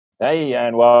Hey,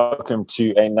 and welcome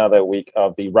to another week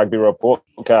of the Rugby Report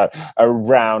card,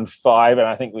 round 5. And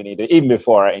I think we need to, even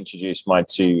before I introduce my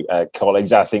two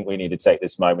colleagues, I think we need to take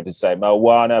this moment to say,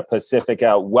 Moana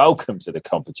Pacifica, welcome to the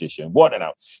competition. What an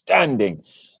outstanding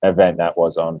event that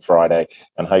was on Friday.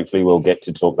 And hopefully we'll get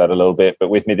to talk that a little bit. But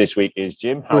with me this week is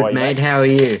Jim. How are you, mate? How are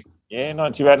you? Yeah,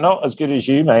 not too bad. Not as good as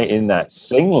you, mate, in that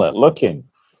singlet, looking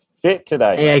fit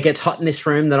today. Yeah, it gets hot in this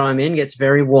room that I'm in. It gets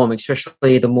very warm,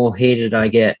 especially the more heated I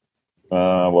get.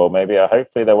 Well, maybe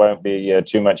hopefully there won't be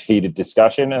too much heated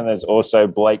discussion. And there's also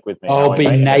Blake with me. I'll be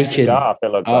naked.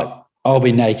 I'll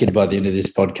be naked by the end of this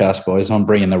podcast, boys. I'm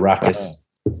bringing the ruckus.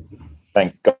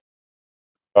 Thank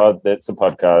God that's a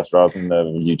podcast rather than a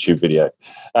YouTube video.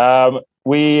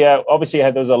 We obviously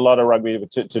there was a lot of rugby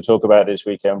to talk about this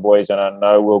weekend, boys, and I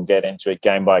know we'll get into it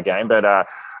game by game. But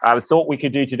I thought we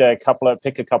could do today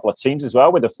pick a couple of teams as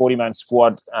well with the 40-man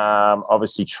squad,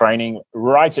 obviously training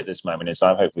right at this moment in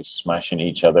time, hopefully smashing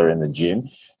each other in the gym.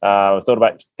 I thought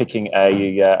about picking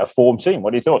a form team.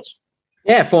 What are your thoughts?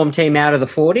 Yeah, form team out of the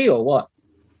 40 or what?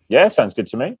 Yeah, sounds good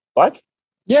to me. Blake?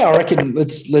 Yeah, I reckon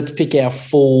let's pick our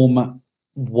form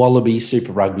Wallaby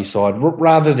Super Rugby side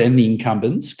rather than the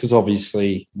incumbents, because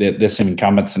obviously there's some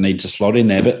incumbents that need to slot in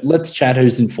there. But let's chat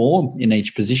who's in form in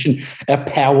each position. Our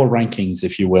power rankings,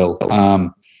 if you will.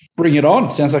 Bring it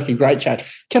on. Sounds like a great chat.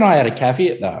 Can I add a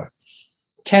caveat, though?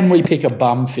 Can we pick a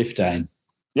bum 15?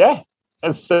 Yeah,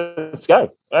 let's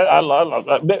go. I love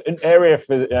that. An area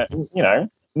for,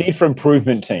 need for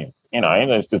improvement team.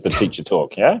 That's just the teacher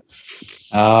talk, yeah?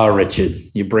 Oh, Richard,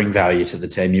 you bring value to the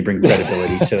team. You bring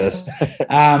credibility to us.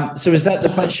 So is that the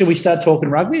plan? Should we start talking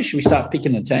rugby or should we start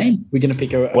picking a team? We're going to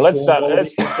pick a let's start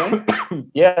with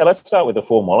the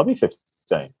form Wallaby 15.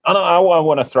 I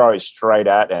want to throw it straight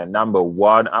out there. Number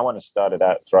one, I want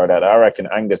to throw it out. I reckon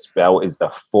Angus Bell is the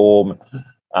form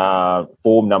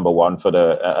number one for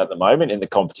at the moment in the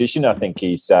competition. I think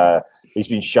he's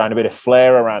been showing a bit of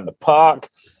flair around the park.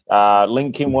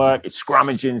 Linking work, his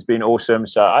scrummaging's been awesome.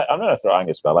 So I'm going to throw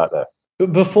Angus Bell out there.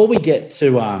 But before we get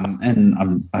to,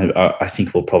 I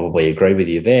think we'll probably agree with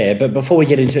you there. But before we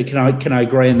get into it, can I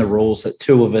agree on the rules that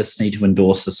two of us need to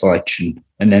endorse the selection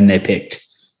and then they're picked?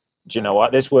 Do you know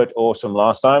what? This worked awesome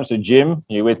last time. So Jim,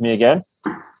 you with me again?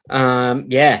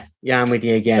 Yeah, I'm with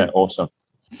you again. Yeah, awesome.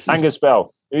 Angus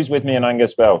Bell. Who's with me in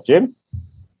Angus Bell? Jim?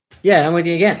 Yeah, I'm with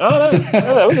you again. Oh,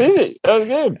 that was easy. That was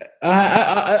good.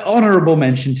 Honourable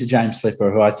mention to James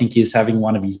Slipper, who I think is having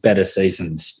one of his better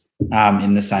seasons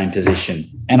in the same position.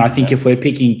 And I think if we're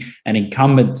picking an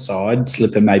incumbent side,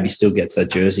 Slipper maybe still gets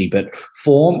that jersey. But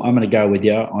form, I'm going to go with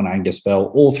you on Angus Bell.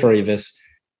 All three of us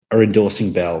are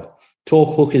endorsing Bell.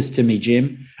 Talk hookers to me,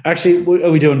 Jim. Actually,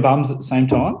 are we doing bums at the same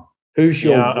time? Who's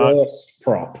your worst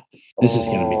prop? This is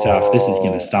going to be tough. This is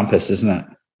going to stump us, isn't it?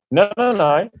 No.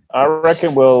 I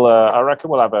reckon we'll have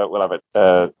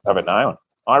it now.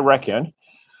 I reckon.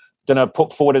 Gonna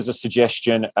put forward as a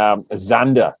suggestion,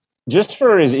 Zander, just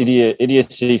for his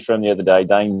idiocy from the other day.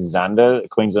 Dane Zander,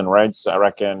 Queensland Reds. I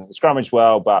reckon scrummaged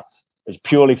well, but it's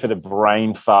purely for the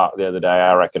brain fart the other day.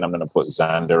 I reckon I'm going to put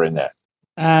Zander in there.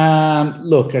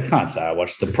 Look, I can't say I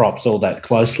watched the props all that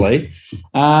closely.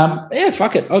 Yeah,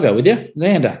 fuck it. I'll go with you.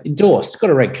 Zander, endorsed. Got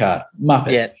a red card.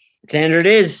 Muppet. Yeah. Zander it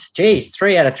is. Geez,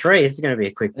 3 out of 3. This is going to be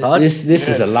a quick pod. This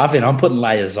is a loving. I'm putting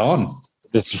layers on.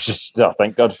 This is just,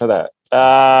 thank God for that.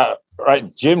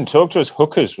 Right, Jim, talk to us.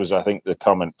 Hookers was, I think, the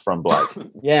comment from Blake.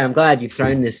 Yeah, I'm glad you've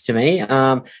thrown this to me.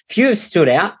 Few have stood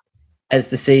out as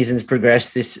the season's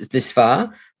progressed this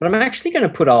far, but I'm actually going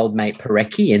to put old mate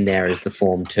Parecki in there as the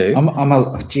form too.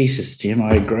 Jesus, Jim,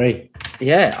 I agree.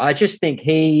 Yeah, I just think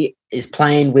he is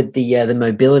playing with the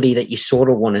mobility that you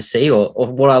sort of want to see, or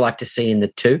what I like to see in the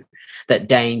two. That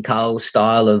Dane Cole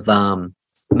style of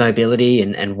mobility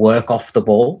and work off the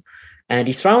ball. And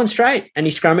he's throwing straight and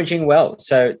he's scrummaging well.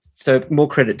 So more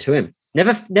credit to him.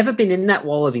 Never been in that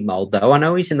Wallaby mould, though. I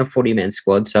know he's in the 40-man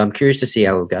squad, so I'm curious to see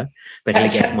how it'll go. But he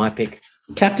gets my pick.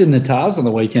 Captain Natars on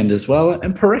the weekend as well.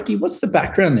 And Parecki, what's the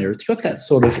background there? It's got that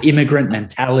sort of immigrant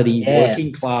mentality,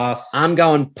 working class. I'm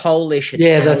going Polish,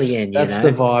 Italian. That's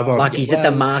the vibe. Like he's at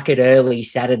the market early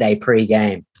Saturday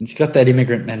pre-game. He's got that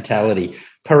immigrant mentality.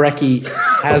 Parecki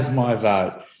has my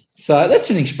vote. So that's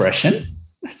an expression.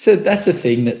 That's a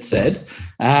thing that's said.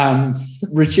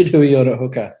 Richard, who are you on a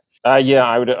hooker? Yeah,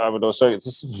 I would also. It's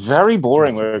just very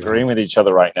boring. We're agreeing with each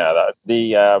other right now.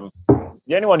 The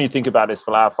only one you think about is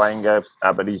Folau Fainga,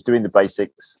 but he's doing the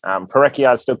basics. Parecki,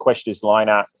 I still question his line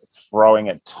out throwing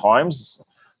at times.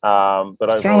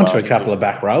 But throwing to a couple of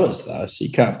back rowers though, so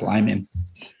you can't blame him.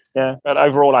 Yeah, but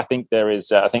overall, I think there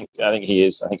is. I think he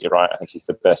is. I think you're right. I think he's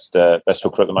the best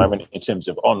hooker at the moment in terms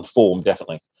of on form,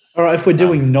 definitely. All right, if we're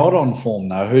doing not on form,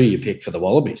 though, who do you pick for the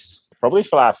Wallabies? Probably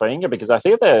Falafinga, because I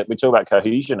think that we talk about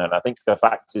cohesion, and I think the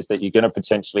fact is that you're going to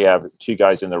potentially have two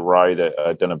guys in the row that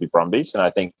are going to be Brumbies, and I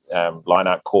think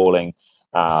line-out calling,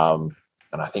 and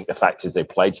I think the fact is they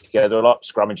play together a lot,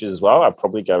 scrummages as well. I'd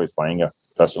probably go with Fainga,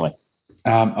 personally.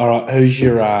 All right, who's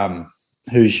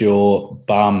your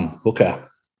bum hooker?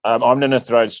 I'm going to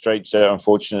throw it straight to,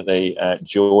 unfortunately,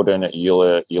 Jordan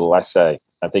Ulese.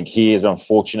 I think he is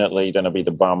unfortunately going to be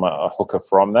the bum hooker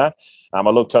from there. I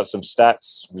looked at some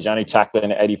stats. He's only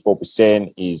tackling at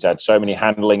 84%. He's had so many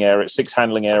handling errors, 6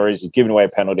 handling errors. He's given away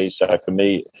penalties. So for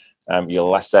me,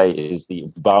 Ulese is the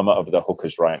bum of the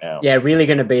hookers right now. Yeah, really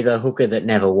going to be the hooker that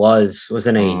never was,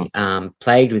 wasn't he?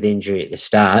 Plagued with injury at the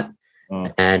start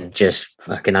and just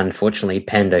fucking unfortunately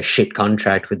penned a shit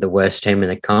contract with the worst team in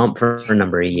the comp for a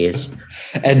number of years.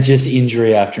 And just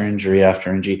injury after injury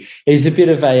after injury. He's a bit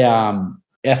of a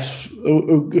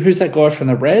who's that guy from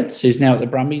the Reds who's now at the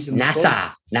Brumbies?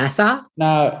 Nassar?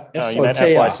 No, you meant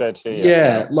FYCT.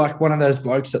 Yeah, like one of those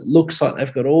blokes that looks like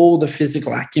they've got all the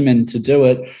physical acumen to do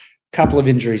it. A couple of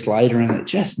injuries later, and it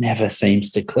just never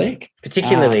seems to click,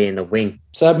 particularly in the wing.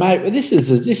 So, mate, this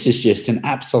is just an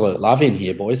absolute love in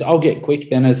here, boys. I'll get quick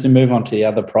then as we move on to the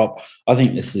other prop. I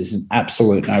think this is an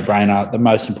absolute no-brainer. The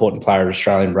most important player of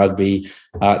Australian rugby,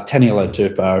 Taniela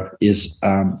Tupou, is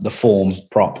the form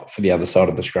prop for the other side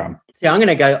of the scrum. Yeah, I'm going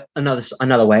to go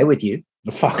another way with you.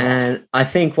 Fuck and off. I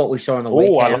think what we saw on the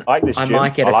weekend, I like this, Jim.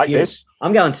 might get I a like few. This.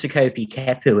 I'm going Sekope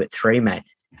Kepu at 3, mate,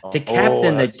 to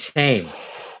captain the team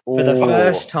for the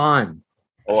first time.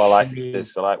 Oh, I like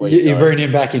this. I like where you're bringing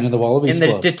him back into the Wallabies in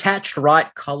the detached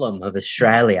right column of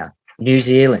Australia, New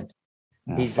Zealand.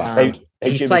 He's played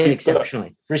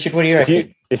exceptionally. Richard, what do you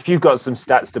reckon? If you've got some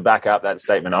stats to back up that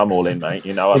statement, I'm all in, mate.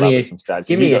 You know, I love some stats.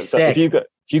 Give me a sec. If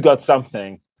you got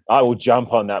something, I will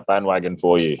jump on that bandwagon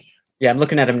for you. Yeah, I'm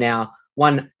looking at him now.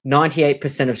 Won 98%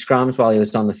 of scrums while he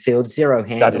was on the field, 0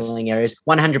 handling errors,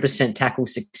 100% tackle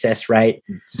success rate.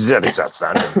 That is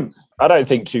outstanding. I don't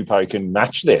think Tupou can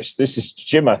match this. This is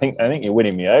Jim. I think you're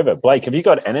winning me over. Blake, have you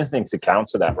got anything to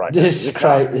counter that right now? This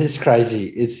is crazy.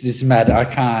 It's this mad. I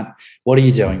can't. What are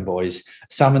you doing, boys?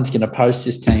 Someone's going to post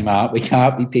this team up. We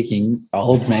can't be picking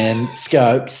old man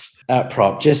Scopes at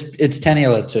prop. It's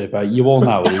Taniela Tupou. You all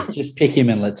know it is. Just pick him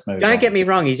and let's move. Don't get me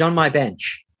wrong. He's on my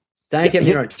bench. Don't get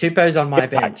me wrong. Tupou's on my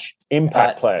bench.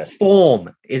 Impact player.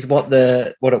 Form is what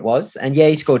it was. And yeah,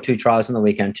 he scored 2 tries on the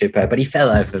weekend, Tupou, but he fell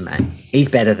over, man. He's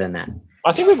better than that.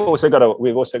 I think we've also got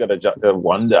to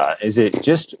wonder: is it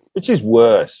just which is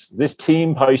worse, this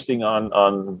team posting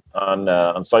on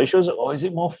socials, or is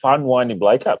it more fun winding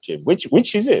Blake up, Jim?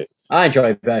 Which is it? I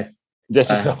enjoy both.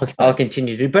 Okay. I'll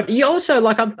continue to, but you also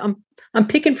I'm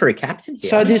picking for a captain here.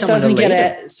 So this doesn't get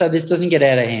out. So this doesn't get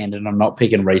out of hand, and I'm not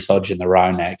picking Reece Hodge in the row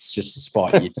next just to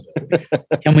spite you two.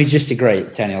 Can we just agree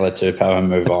it's Taniela Tupou and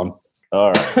move on?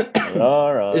 All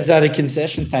right. Is that a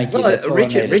concession? Thank you. Well,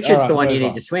 Richard's the one you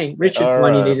need to swing. Richard's the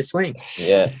one you need to swing.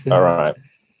 Yeah. All right.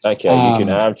 Okay. You can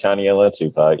have Taniela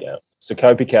Tupou. Yeah. So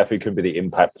Sekope Kepu could be the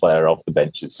impact player off the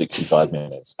bench at 65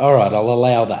 minutes. All right. I'll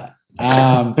allow that.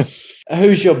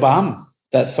 Who's your bum?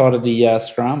 That side of the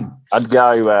scrum. I'd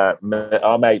go our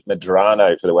mate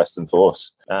Medrano for the Western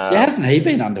Force. Hasn't he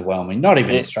been underwhelming? Not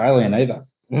even Australian either.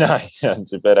 No,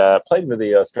 but played with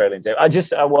the Australian team. I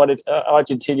wanted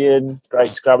Argentinian, great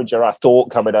scrummager. I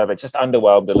thought coming over, just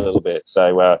underwhelmed a little bit.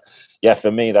 So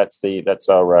for me, that's the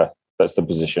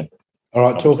position. All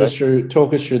right, talk us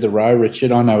through the row,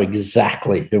 Richard. I know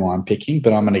exactly who I'm picking,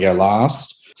 but I'm going to go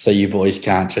last, so you boys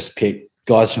can't just pick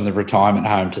guys from the retirement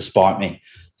home to spite me.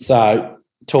 So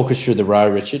talk us through the row,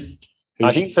 Richard.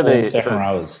 I think for the second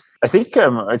rowers. I think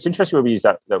it's interesting when we use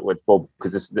that word form,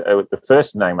 because the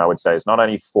first name I would say is not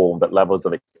only form but levels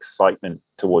of excitement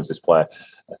towards this player.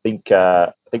 I think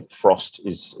Frost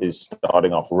is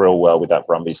starting off real well with that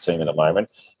Brumbies team at the moment,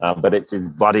 but it's his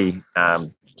buddy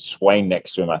Swain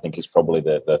next to him. I think is probably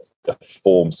the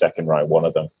form second row, one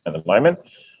of them at the moment,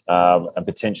 and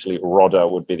potentially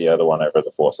Rodder would be the other one over at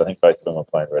the Force. I think both of them are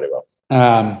playing really well.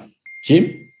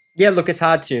 Jim? Yeah, look, it's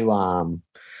hard to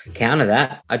counter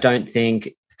that. I don't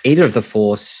think either of the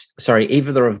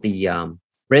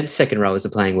Red second rowers are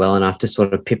playing well enough to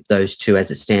sort of pip those two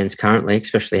as it stands currently,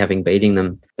 especially having beating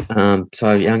them.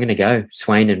 So I'm going to go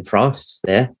Swain and Frost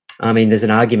there. I mean, there's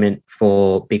an argument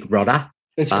for Big Rodder.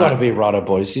 It's got to be Rodder,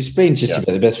 boys. He's been just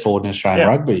about the best forward in Australian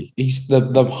rugby. He's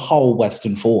the whole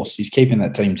Western Force. He's keeping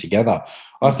that team together.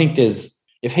 I think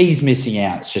if he's missing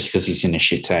out, it's just because he's in a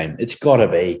shit team. It's got to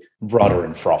be Rodder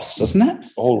and Frost, doesn't it?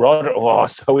 Oh, Rodder. Oh,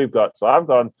 so I've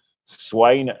gone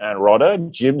Swain and Rodder.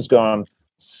 Jim's gone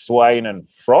Swain and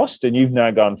Frost, and you've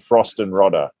now gone Frost and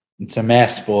Rodder. It's a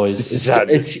mess, boys.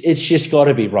 It's just got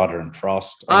to be Rodder and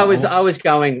Frost. I was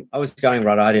going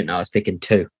Rodder. I didn't know I was picking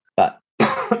 2, but so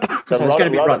it's going to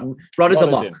be Rodder. Rodder's a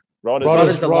lock.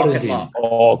 Rodder's a lock.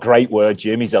 Oh, great word,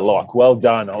 Jim. He's a lock. Well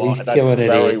done. Oh, He's killing it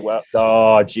very here. well.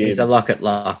 Oh, Jim. He's a lock at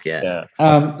lock. Yeah.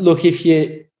 Look, if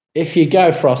you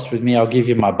go Frost with me, I'll give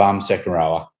you my bum second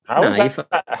rower. How is that?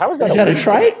 Is that a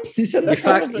trade? You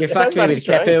fucked me with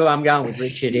Kepu. I'm going with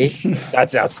Richard here.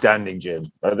 That's outstanding, Jim.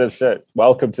 That's it.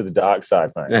 Welcome to the dark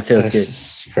side, mate. That feels good.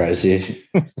 Crazy.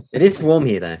 It is warm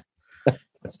here, though.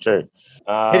 That's true.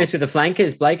 Hit us with the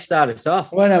flankers. Blake, start us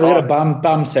off. Well, no, we got a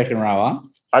bum second rower.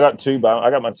 I got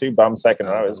my 2 bum second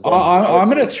rowers. I'm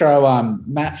going to throw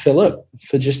Matt Phillip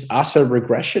for just utter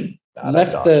regression.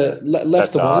 Left the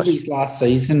Wallabies last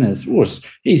season as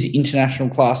he's international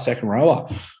class second rower.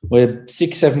 We're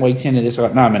 6-7 weeks into this.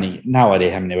 I've got no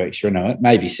idea how many weeks you're in it,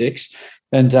 maybe 6.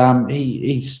 And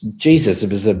he's Jesus.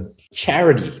 It was a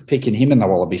charity picking him in the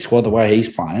Wallaby squad the way he's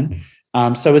playing.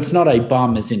 So it's not a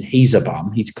bum as in he's a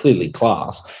bum. He's clearly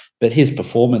class, but his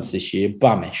performance this year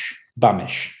bummish.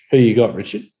 Who you got,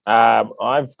 Richard?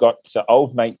 I've got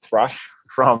old mate Thrush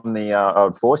from the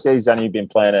Old Force. He's only been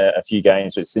playing a few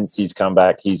games, but since he's come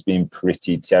back, he's been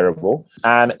pretty terrible.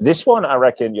 And this one, I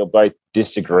reckon you'll both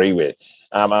disagree with.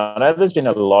 I know there's been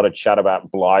a lot of chat about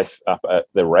Blythe up at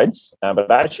the Reds, but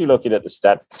actually looking at the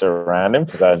stats around him,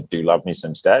 because I do love me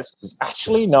some stats, it's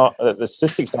actually not, the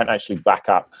statistics don't actually back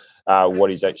up what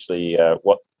he's actually,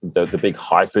 what the big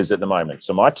hype is at the moment.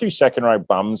 So my 2 second row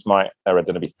bums are going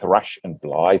to be Thrush and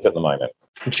Blythe at the moment.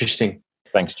 Interesting.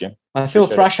 Thanks, Jim. I feel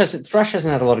Thrush hasn't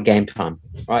had a lot of game time,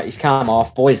 right? He's come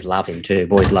off. Boys love him too.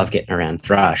 Boys love getting around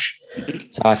Thrush.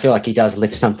 So I feel like he does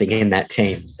lift something in that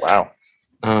team. Wow.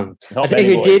 I tell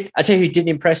you who didn't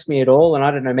impress me at all, and I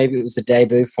don't know, maybe it was the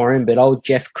debut for him, but old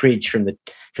Jeff Cridge from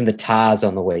the Tars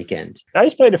on the weekend. No,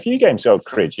 he's played a few games, old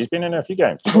Cridge. He's been in a few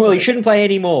games. Well, he shouldn't play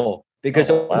anymore because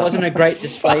it wasn't a great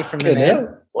display from the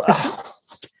man.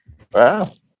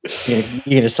 Wow. You're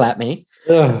going to slap me?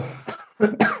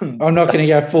 I'm not going to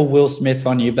go full Will Smith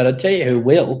on you, but I tell you who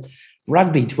will.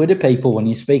 Rugby Twitter people, when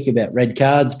you speak about red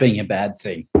cards being a bad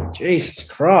thing. Jesus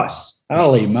Christ.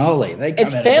 Holy moly.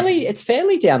 It's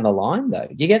fairly down the line, though.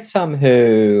 You get some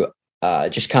who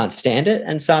just can't stand it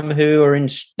and some who are in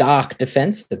stark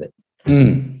defense of it.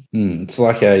 It's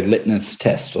like a litmus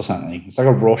test or something. It's like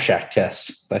a Rorschach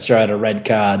test. They throw out a red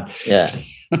card. Yeah.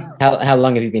 How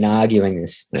long have you been arguing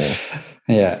this?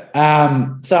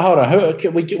 Yeah. So hold on.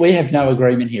 We have no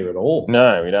agreement here at all.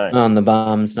 No, we don't. On the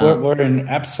bums. No. We're in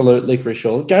absolute licorice.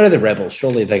 Go to the Rebels.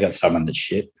 Surely they got someone that's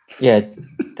shit. Yeah,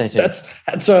 they do.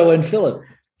 That's Owen Phillip.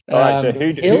 All right. So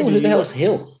who the hell's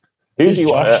Hill? Who do you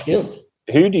want? Hill?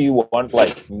 Who do you want?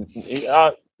 Like,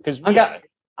 because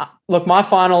look, my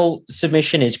final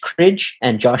submission is Cridge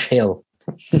and Josh Hill.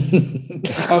 I'm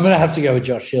going to have to go with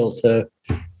Josh Hill too.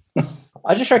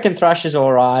 I just reckon Thrush is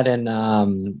all right,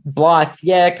 and Blythe,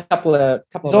 yeah, a couple of.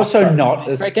 It's also not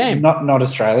a great game, not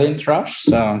Australian Thrush.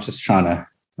 So I'm just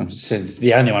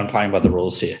the only one playing by the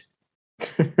rules here.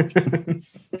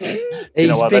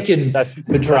 He's picking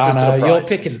Medrano. You're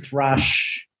picking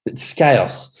Thrush. It's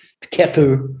chaos.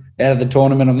 Kepu out of the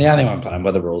tournament. I'm the only one playing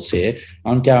by the rules here.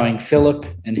 I'm going Phillip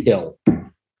and Hill.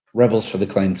 Rebels for the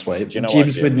clean sweep.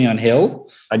 Jim's with me on Hill.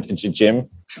 Jim,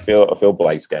 I feel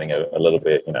Blake's getting a little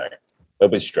bit, a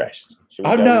little bit stressed.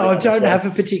 I don't have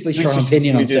a particularly strong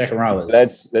opinion on second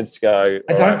rowers. Let's go.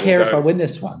 I don't care if I win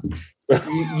this one.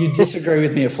 You disagree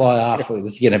with me a fly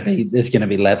afterwards. There's gonna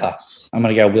be leather. I'm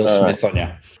gonna go Will Smith on you.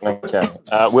 Okay.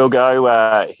 We'll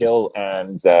go Hill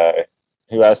and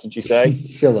who else did you say?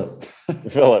 Phillip.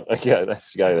 Okay,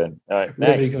 let's go then. All right.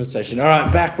 Next conversation. All right,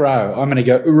 back row. I'm gonna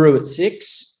go Uru at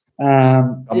 6.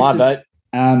 On my vote.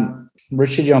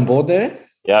 Richard, you on board there?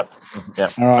 Yep.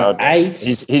 All right, 8.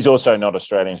 He's also not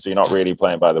Australian, so you're not really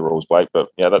playing by the rules, Blake. But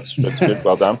yeah, that's good.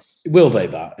 Well done. It will be,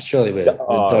 but surely we're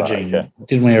dodging. Right, okay.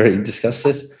 Didn't we already discuss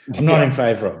this? I'm not in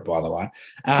favour of it, by the way.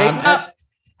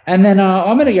 And then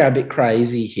I'm going to go a bit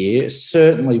crazy here.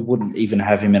 Certainly wouldn't even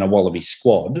have him in a Wallaby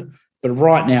squad, but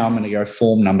right now I'm going to go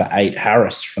form number 8,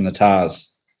 Harris from the Tars.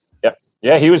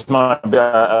 Yeah, he was my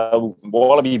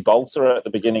Wallaby bolter at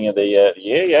the beginning of the year.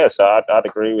 Yeah, so I'd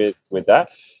agree with that.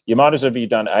 You might as well be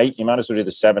done 8. You might as well do the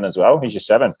 7 as well. He's your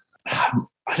 7. I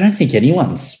don't think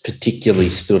anyone's particularly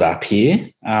stood up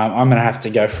here. I'm going to have to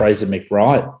go Fraser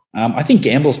McWright. I think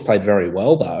Gamble's played very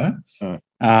well, though.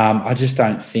 I just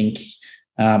don't think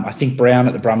I think Brown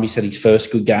at the Brumbies had his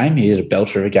first good game. He had a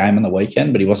belter of a game on the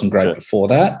weekend, but he wasn't great before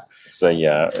that. So,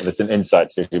 yeah, there's an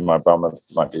insight to who my bum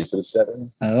might be for the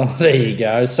 7. Oh, there you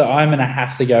go. So I'm going to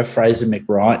have to go Fraser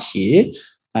McWright here.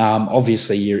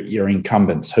 Obviously, your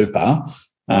incumbent's Hooper.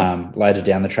 later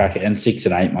down the track. And 6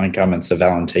 and 8 might come. It's the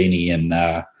Valentini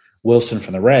and Wilson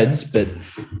from the Reds. But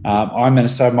I'm going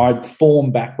to say my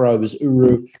form back row is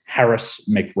Uru, Harris,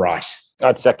 McWright.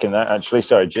 I'd second that, actually.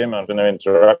 Sorry, Jim, I'm going to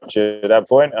interrupt you at that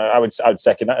point. I would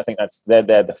second that. I think they're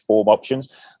the form options.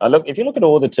 If you look at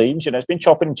all the teams, it's been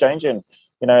chopping and changing.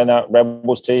 In that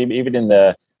Rebels team, even in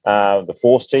the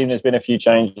Force team, there's been a few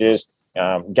changes.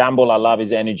 Gamble, I love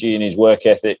his energy and his work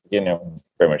ethic.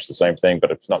 Pretty much the same thing, but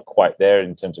it's not quite there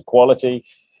in terms of quality.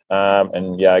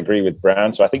 And I agree with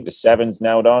Brown. So I think the 7's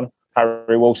nailed on.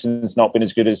 Harry Wilson's not been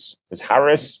as good as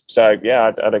Harris. So,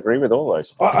 I'd agree with all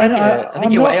those. I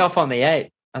think you're way off on the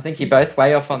 8. I think you're both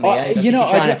way off on the 8.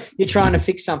 You're trying to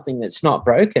fix something that's not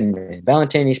broken, man.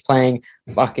 Valentini's playing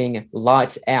fucking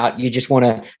lights out. You just want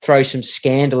to throw some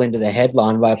scandal into the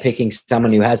headline by picking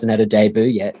someone who hasn't had a debut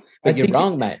yet. But you're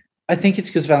wrong, mate. I think it's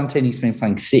because Valentini's been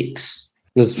playing 6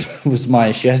 was my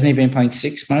issue. Hasn't he been playing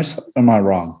 6 mostly? Am I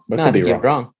wrong? I think you're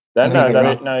wrong.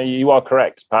 No, you are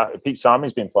correct. Pete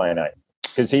Sami's been playing 8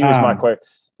 because he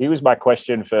was my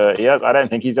question for. I don't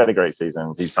think he's had a great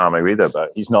season, Pete Sami either,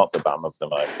 but he's not the bum of the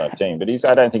team. But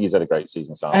I don't think he's had a great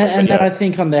season. And then I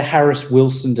think on the Harris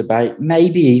Wilson debate,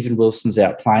 maybe even Wilson's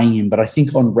outplaying him, but I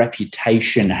think on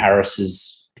reputation, Harris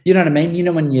is. You know what I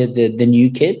mean? When you're the new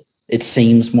kid. It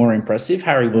seems more impressive.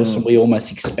 Harry Wilson, we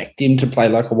almost expect him to play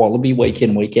like a Wallaby week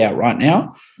in, week out right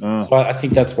now. So I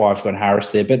think that's why I've got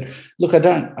Harris there. But look,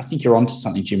 I think you're onto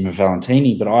something, Jim, with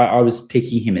Valentini, but I was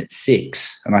picking him at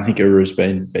 6, and I think Uru's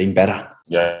been better.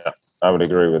 Yeah, I would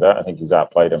agree with that. I think he's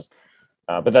outplayed him.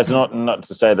 But that's not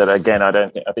to say that, again, I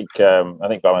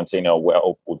think Valentino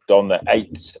will don the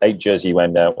 8 jersey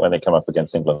when they come up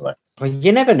against England, though. Well,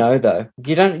 you never know, though.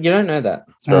 You don't know that.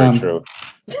 It's very true.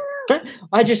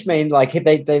 I just mean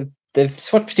they've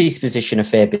switched his position a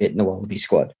fair bit in the Wallaby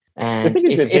squad. And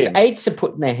if 8s are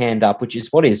putting their hand up, which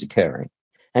is what is occurring,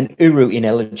 and Uru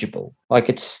ineligible,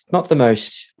 it's not the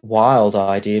most wild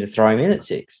idea to throw him in at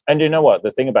 6. And you know what?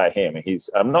 The thing about him,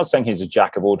 I'm not saying he's a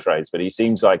jack of all trades, but he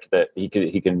seems like that he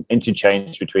can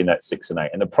interchange between that 6 and 8.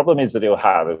 And the problem is that he'll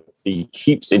have, if he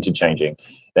keeps interchanging,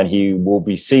 then he will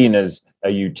be seen as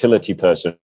a utility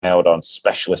person held on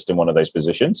specialist in one of those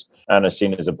positions and is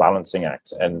seen as a balancing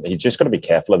act. And he's just got to be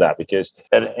careful of that because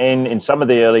in some of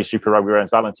the early Super Rugby rounds,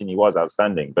 Valentini was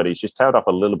outstanding, but he's just tailed up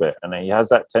a little bit. And he has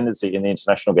that tendency in the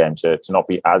international game to not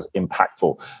be as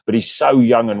impactful. But he's so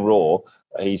young and raw,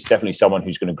 he's definitely someone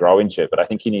who's going to grow into it. But I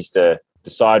think he needs to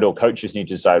decide, or coaches need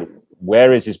to decide,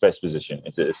 where is his best position?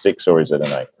 Is it a 6 or is it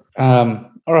an 8?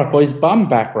 All right, boys, bum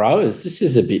back rowers. This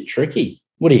is a bit tricky.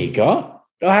 What do you got?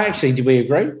 Actually, did we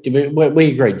agree?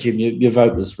 We agreed, Jim? Your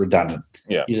vote was redundant.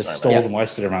 Yeah, you just stalled and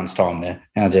wasted everyone's time there.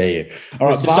 How dare you? All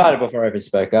right, it was decided before I even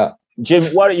spoke up. Jim,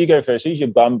 why don't you go first? Who's your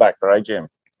bum back row, Jim?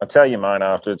 I'll tell you mine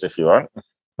afterwards if you want.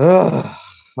 I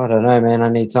don't know, man. I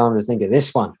need time to think of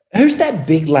this one. Who's that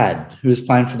big lad who was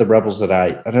playing for the Rebels at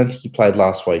 8? I don't think he played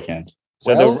last weekend.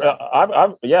 So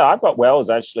I've got Wells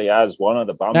actually as one of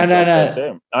the bums.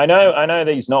 No. I know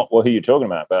that he's not who you're talking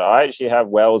about, but I actually have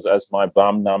Wells as my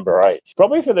bum number 8.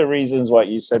 Probably for the reasons what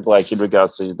you said, Blake, in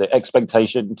regards to the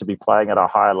expectation to be playing at a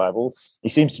higher level. He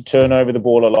seems to turn over the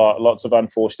ball a lot, lots of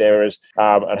unforced errors.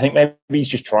 I think maybe he's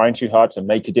just trying too hard to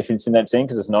make a difference in that team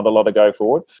because there's not a lot to go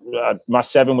forward. My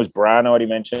 7 was Brown, I already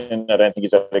mentioned. I don't think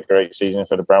he's had a great season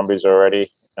for the Brumbies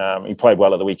already. He played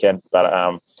well at the weekend, but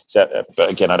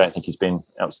again, I don't think he's been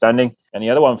outstanding. And the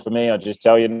other one for me, I'll just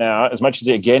tell you now, as much as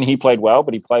he played well,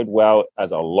 but he played well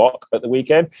as a lock at the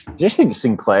weekend. I just think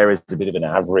Sinclair is a bit of an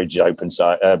average blind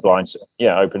side.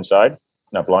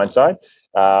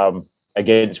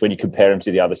 Against when you compare him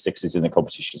to the other 6s in the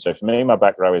competition. So for me, my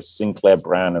back row is Sinclair,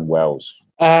 Brown, and Wells.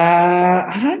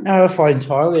 I don't know if I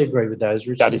entirely agree with those,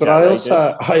 Richard, but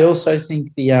I also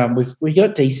think we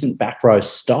got decent back row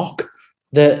stock.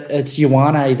 It's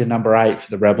Ioane, the number 8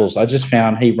 for the Rebels. I just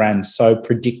found he ran so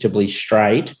predictably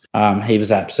straight. He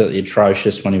was absolutely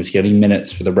atrocious when he was getting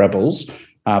minutes for the Rebels,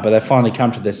 but they finally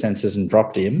come to their senses and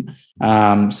dropped him.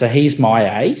 So he's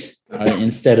my 8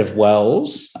 instead of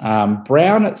Wells.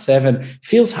 Brown at 7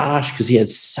 feels harsh because he had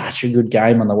such a good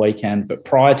game on the weekend, but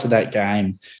prior to that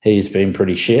game, he's been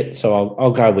pretty shit. So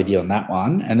I'll go with you on that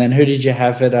one. And then who did you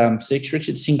have at 6,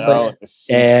 Richard? Sinclair?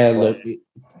 Yeah, look.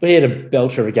 We had a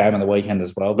belter of a game on the weekend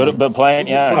as well. But playing,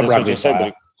 that's what you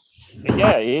said.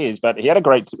 Yeah, he is. But he had a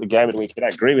great game at the weekend. I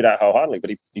agree with that wholeheartedly. But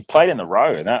he played in the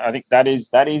row, and I think that is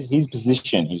his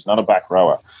position. He's not a back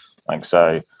rower.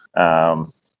 Jim.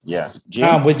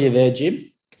 I'm with you there,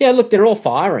 Jim. Yeah, look, they're all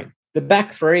firing. The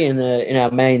back 3 in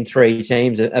our main 3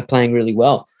 teams are playing really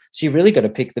well. So you really got to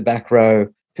pick the back row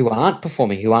who aren't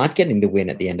performing, who aren't getting the win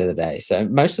at the end of the day. So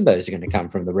most of those are going to come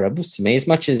from the Rebels to me. As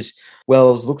much as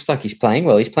Wells looks like he's playing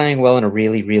well in a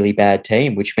really, really bad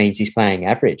team, which means he's playing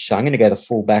average. So I'm going to go the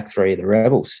full back three of the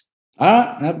Rebels. All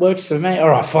right, that works for me. All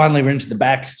right, finally we're into the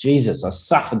backs. Jesus, I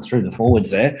suffered through the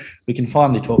forwards there. We can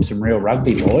finally talk some real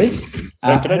rugby, boys.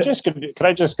 So can I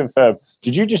just confirm?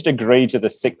 Did you just agree to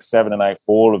the 6, 7, and 8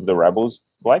 all of the Rebels,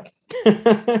 Blake?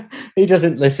 He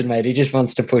doesn't listen, mate. He just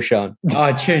wants to push on.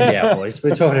 I tuned out, boys.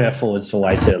 We're talking about forwards for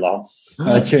way too long.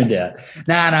 I tuned out.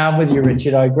 No, I'm with you,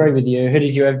 Richard. I agree with you. Who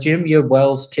did you have, Jim? Your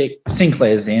Wells tick.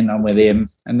 Sinclair's in. I'm with him.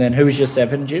 And then who was your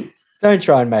 7, Jim? Don't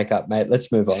try and make up, mate.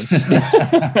 Let's move on.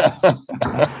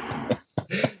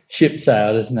 Ship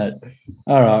sailed, isn't it?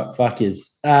 All right, fuck is.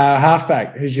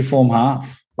 Halfback, who's your form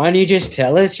half? Why don't you just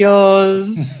tell us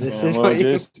yours?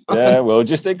 We'll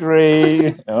just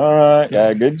agree. All right.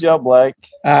 Yeah, good job, Blake.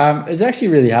 It's actually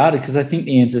really hard because I think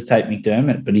the answer is Tate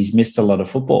McDermott, but he's missed a lot of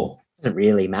football. Doesn't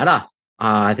really matter.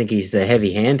 I think he's the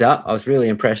heavy hander. I was really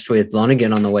impressed with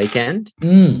Lonergan on the weekend.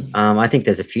 I think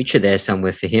there's a future there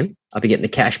somewhere for him. I'll be getting the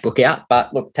cash book out,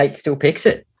 but look, Tate still picks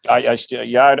it.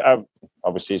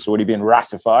 Obviously it's already been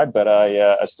ratified, but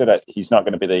I stood at he's not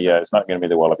going to be the it's not going to be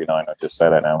the Wallaby 9. I'll just say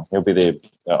that now. He'll be the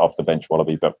off the bench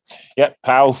Wallaby. But yeah,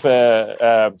 Powell for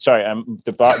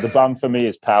the bum for me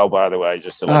is Powell. By the way,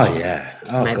 just to let you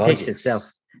know. Mate, picks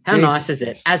itself. How nice is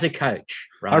it as a coach?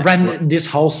 Right? I ran this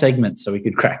whole segment so we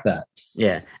could crack that.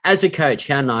 Yeah, as a coach,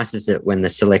 how nice is it when the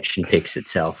selection picks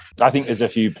itself? I think there's a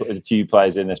few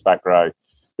players in this back row.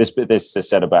 This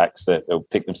set of backs that they'll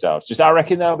pick themselves. Just I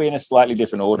reckon they'll be in a slightly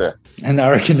different order. And I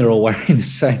reckon they're all wearing the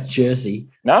same jersey.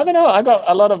 No, they're not. I got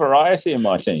a lot of variety in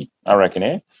my team. I reckon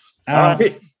here.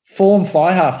 Form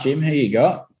fly half, Jim. Who you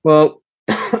got? Well,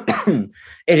 it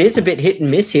is a bit hit and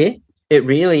miss here. It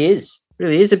really is.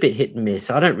 Really is a bit hit and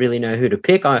miss. I don't really know who to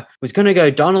pick. I was going to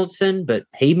go Donaldson, but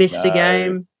he missed a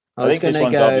game. I think this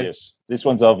one's obvious. This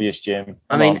one's obvious, Jim.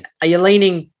 Are you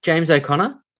leaning James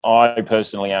O'Connor? I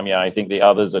personally am, yeah. I think the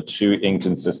others are too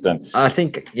inconsistent. I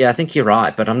think you're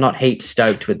right, but I'm not heap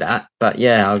stoked with that. But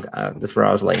yeah, that's where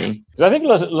I was leaning. Because I think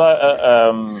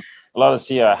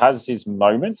Ladacia has his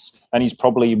moments, and he's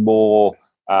probably more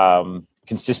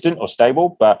consistent or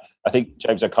stable. But I think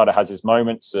James O'Connor has his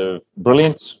moments of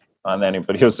brilliance,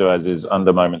 but he also has his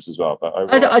under moments as well. But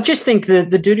I just think the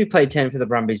dude who played 10 for the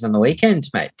Brumbies on the weekend,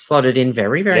 mate, slotted in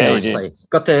very, very nicely.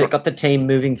 Got the team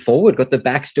moving forward, got the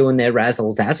backs doing their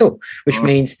razzle dazzle, which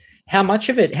means how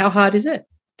hard is it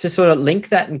to sort of link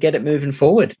that and get it moving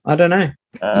forward? I don't know.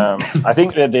 I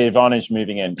think that the advantage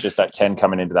moving in, just that 10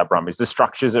 coming into that Brumbies, the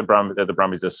structures at the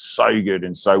Brumbies are so good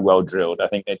and so well drilled. I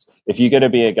think if you're going to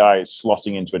be a guy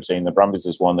slotting into a team, the Brumbies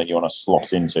is one that you want to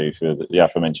slot into for the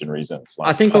aforementioned reasons.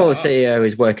 I think the CEO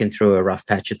is working through a rough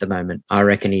patch at the moment. I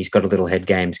reckon he's got a little head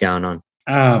games going on.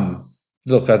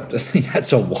 Look, I think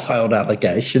that's a wild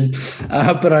allegation,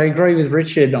 but I agree with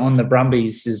Richard on the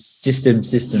Brumbies is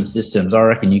systems. I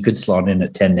reckon you could slot in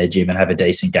at 10 there, Jim, and have a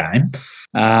decent game.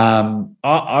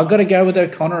 I've got to go with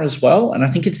O'Connor as well, and I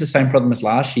think it's the same problem as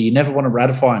last year. You never want to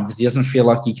ratify him because he doesn't feel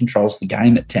like he controls the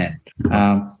game at 10,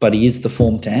 but he is the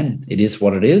form 10. It is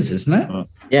what it is, isn't it?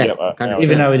 Yeah.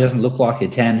 Even though he doesn't look like a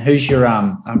 10. Who's your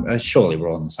surely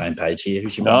we're on the same page here.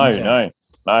 Who's your No,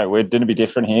 we're going to be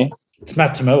different here. It's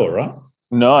Matt Tamua, right?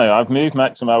 No, I've moved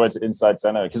Matt Tamua to inside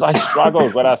centre because I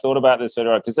struggled when I thought about this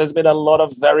earlier because there's been a lot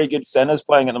of very good centres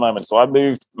playing at the moment. So I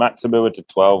moved Matt Tamua to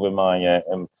 12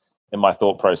 in my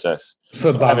thought process.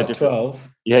 For bum at 12?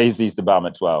 Yeah, he's the bum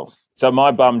at 12. So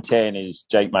my bum 10 is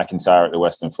Jake McIntyre at the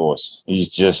Western Force. He's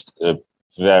just a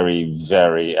very,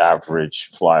 very average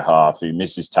fly half who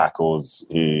misses tackles,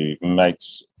 who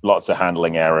makes lots of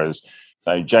handling errors.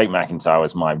 So Jake McIntyre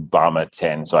was my bum at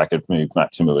 10, so I could move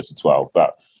Matt Tamua to 12.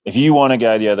 But if you want to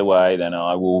go the other way, then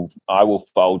I will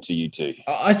fold to you too.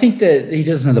 I think that he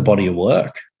doesn't have the body of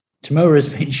work. Tamura has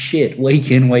been shit week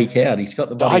in, week out. He's got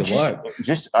the body of work.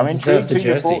 I'm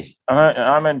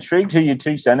intrigued who your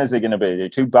two centres are going to be. Your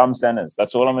two bum centres.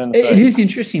 That's all I'm going to say. It is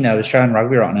interesting though, Australian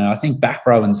rugby right now. I think back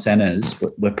row and centres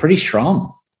we're pretty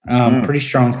strong. Pretty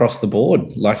strong across the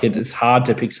board. Like it's hard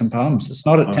to pick some bums. It's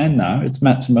not at 10 though. It's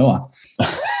Matt Tamua.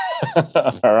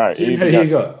 All right. Who you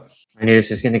got? I knew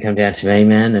this was going to come down to me,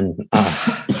 man, and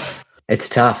it's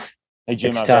tough. Hey,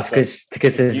 Jim, it's tough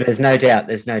because there's no doubt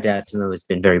Tamua has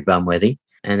been very bum-worthy.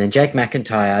 And then Jake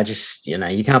McIntyre,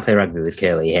 you can't play rugby with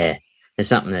curly hair. There's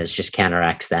something that just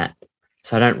counteracts that.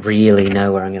 So I don't really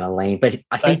know where I'm going to lean. But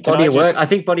I think body of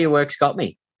work's got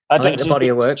me. I think the body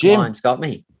of work line's got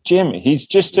me. Jim, he's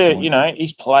just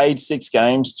he's played 6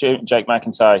 games, Jake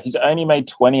McIntyre. He's only made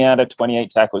 20 out of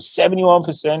 28 tackles,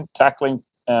 71% tackling.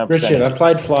 Richard, I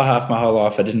played fly half my whole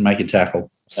life. I didn't make a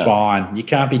tackle. It's fine. You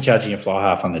can't be judging a fly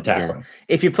half on the tackling.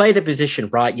 If you play the position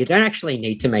right, you don't actually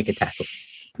need to make a tackle.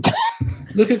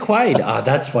 Look at Quaid. Oh,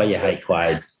 that's why you hate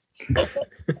Quaid.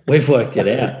 We've worked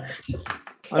it out.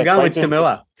 I'm going with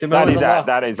Tamua.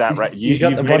 That is outrageous. He's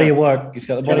got the body of work. He's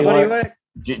got the body of work.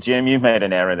 Jim, you've made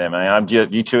an error there, man.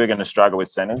 You two are going to struggle with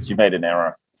centers. You made an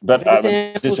error. But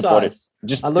I'm disappointed.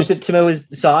 I looked at Tamua's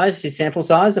size, his sample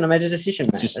size, and I made a decision,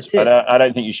 mate. That's it. I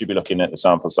don't think you should be looking at the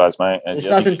sample size, mate. This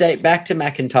doesn't date back to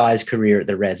McIntyre's career at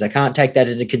the Reds. I can't take that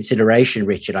into consideration,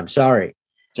 Richard. I'm sorry.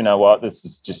 Do you know what? This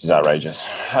is just as outrageous.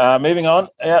 Moving on.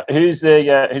 Who's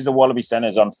the Wallaby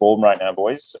centers on form right now,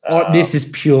 boys? This is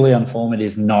purely on form. It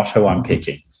is not who I'm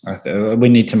picking. We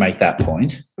need to make that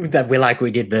point. That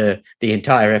we did the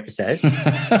entire episode.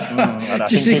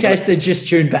 Just in case they just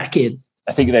tuned back in.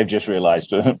 I think they've just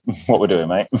realised what we're doing,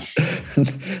 mate.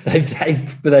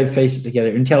 they've pieced it together.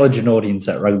 Intelligent audience,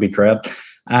 that rugby crowd.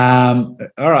 All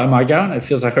right, am I going? It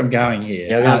feels like I'm going here.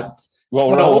 Yeah,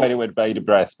 we're all waiting with bated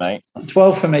breath, mate.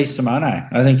 12 for me, Simone.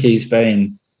 I think he's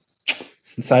been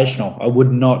sensational. I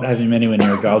would not have him anywhere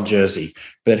near a gold jersey,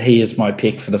 but he is my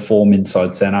pick for the form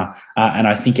inside centre. And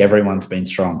I think everyone's been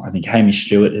strong. I think Hamish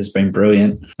Stewart has been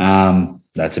brilliant.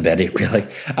 That's about it, really.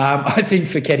 I think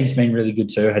Feketi's been really good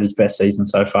too, had his best season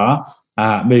so far.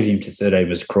 Moving him to 13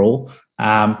 was cruel.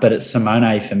 But it's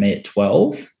Simone for me at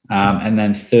 12. And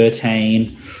then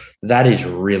 13, that is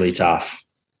really tough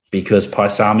because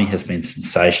Paisami has been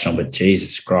sensational, but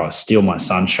Jesus Christ, Steal My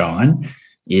Sunshine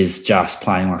is just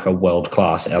playing like a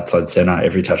world-class outside centre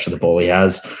every touch of the ball he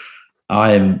has.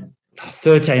 I am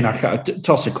 13, I can't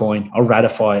toss a coin. I'll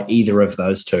ratify either of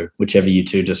those two, whichever you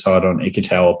two decide on,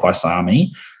 Ikitau or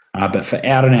Paisami. But for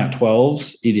out-and-out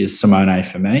 12s, it is Simone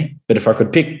for me. But if I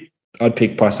could pick, I'd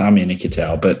pick Paisami and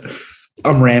Ikitau. But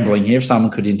I'm rambling here. If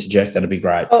someone could interject, that'd be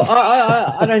great. Oh,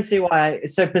 I don't see why.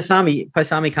 So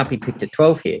Paisami can't be picked at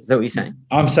 12 here. Is that what you're saying?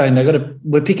 I'm saying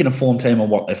we're picking a form team on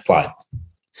what they've played.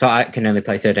 So I can only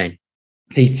play 13.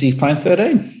 He's playing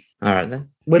 13. All right, then.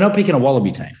 We're not picking a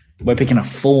Wallaby team. We're picking a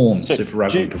form Super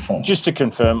Rugby performance. Just to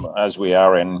confirm, as we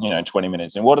are in 20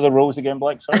 minutes. And what are the rules again,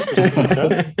 Blake? Sorry.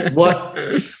 What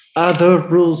are the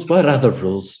rules? What are the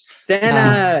rules?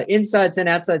 Center, insides and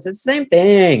outsides. It's the same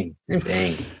thing.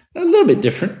 A little bit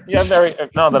different. Yeah,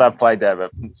 not that I've played there,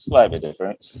 but slightly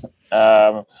different.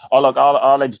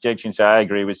 I'll interject and say I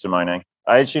agree with Simone.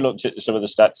 I actually looked at some of the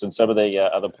stats and some of the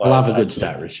other players. I love a good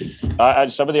stat, Richard.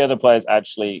 Some of the other players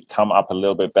actually come up a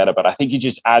little bit better, but I think he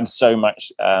just adds so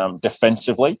much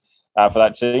defensively for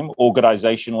that team,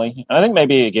 organisationally. And I think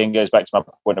maybe, again, goes back to my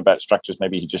point about structures.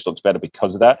 Maybe he just looks better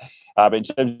because of that. But in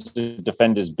terms of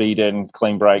defenders beaten,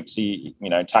 clean breaks,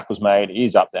 tackles made,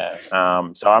 he's up there.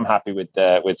 So I'm happy with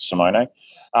Simone.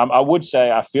 I would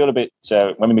say I feel a bit,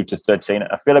 when we move to 13,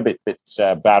 I feel a bit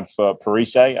bad for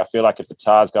Parise. I feel like if the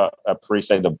Tars got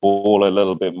Parise the ball a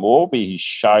little bit more, but he's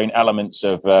shown elements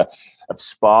of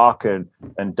spark and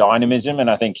dynamism,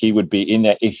 and I think he would be in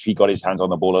there if he got his hands on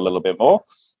the ball a little bit more.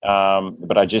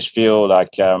 But I just feel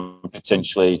like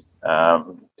potentially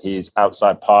his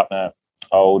outside partner,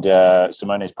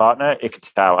 Simone's partner,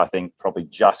 Ikitau, I think probably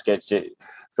just gets it.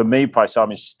 For me,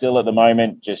 Paisami is still at the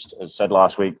moment, just as said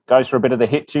last week, goes for a bit of the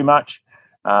hit too much.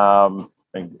 Is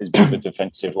a bit of a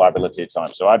defensive liability at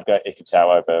times. So I'd go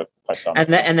Ikitau over Paisami.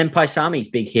 And then Paisami's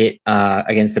big hit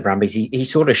against the Brumbies, he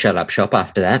sort of shut up shop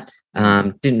after that.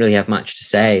 Didn't really have much to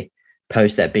say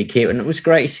post that big hit, and it was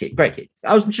great hit.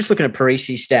 I was just looking at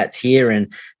Parisi's stats here,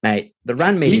 and mate, the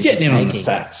run meters. You're getting in on the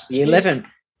stats. The 11,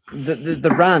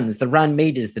 the runs, the run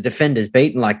meters, the defenders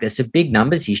beaten. Like there's some big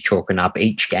numbers he's chalking up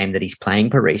each game that he's playing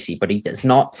Parisi, but he does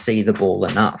not see the ball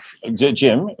enough.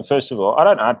 Jim, first of all, I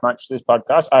don't add much to this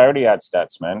podcast. I already add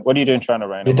stats, man. What are you doing trying to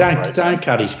rein? Don't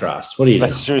cut his grass. What are you doing?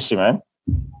 Seriously, man.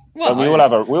 Well, we all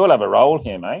have a role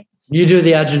here, mate. You do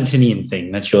the Argentinian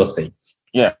thing. That's your thing.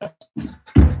 Yeah.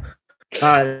 All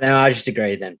right, no, I just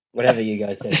agree then. Whatever you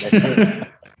guys said, that's it.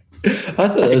 I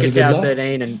thought it was a good line.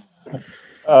 13 and.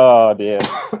 Oh dear.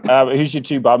 Who's your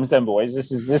two bums then, boys?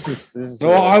 This is.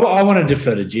 Well, I want to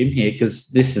defer to Jim here because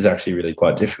this is actually really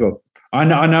quite difficult. I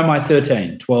know my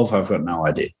 13, 12. I've got no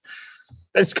idea.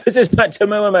 That's because it's not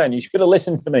Tamua, man. You should have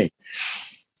listened to me.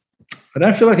 I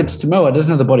don't feel like it's Tamua. It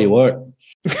doesn't have the body of work.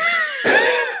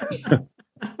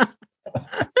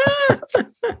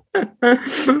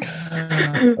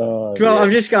 Oh, 12.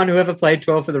 I'm just going whoever played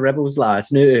 12 for the Rebels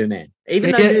last. Nuu, man.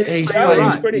 Even though he's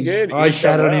pretty good. I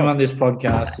shouted on him on this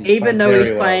podcast. Even though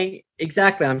he's playing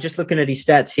exactly, I'm just looking at his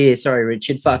stats here. Sorry,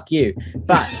 Richard. Fuck you.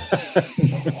 But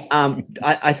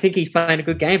I think he's playing a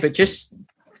good game. But just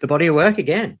the body of work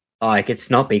again. Like it's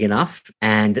not big enough,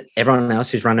 and everyone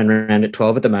else who's running around at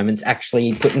 12 at the moment is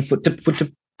actually putting foot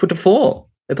to floor.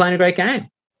 They're playing a great game.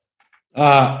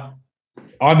 I'm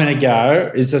going to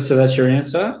go. So that's your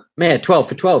answer? Yeah, 12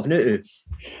 for 12. Nu'u.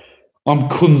 I'm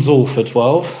Kunzel for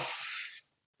 12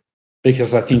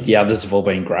 because I think the others have all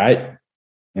been great.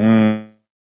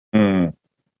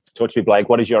 Talk to me, Blake.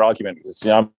 What is your argument? Because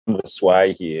I'm the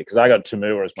sway here because I got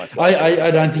Tamua as my. I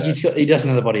don't think he doesn't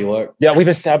have the body of work. Yeah, we've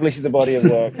established the body of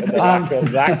work and the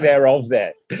lack thereof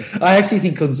there. I actually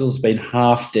think Kunzel's been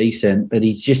half decent, but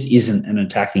he just isn't an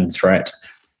attacking threat.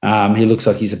 He looks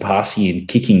like he's a passing and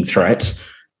kicking threat,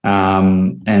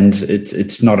 and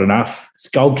it's not enough. His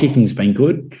goal kicking's been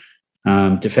good.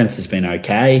 Defense has been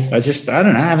okay. I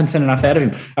don't know. I haven't seen enough out of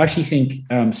him. I actually think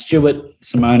Stewart,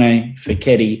 Simone,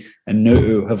 Fekete, and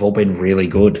Nu'u have all been really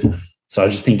good. So I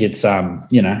just think it's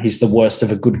he's the worst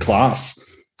of a good class.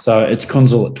 So it's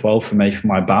Kunzel at 12 for me for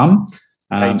my bum,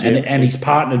 and he's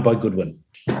partnered by Goodwin.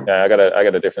 Yeah, I got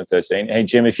a different 13. Hey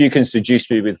Jim, if you can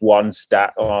seduce me with one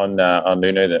stat on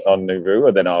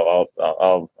Nu'u, then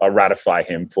I'll ratify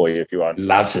him for you if you want.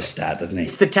 Loves a stat, doesn't he?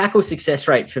 It's the tackle success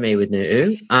rate for me with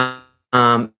Nu'u.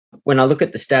 When I look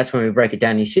at the stats, when we break it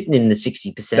down, he's sitting in the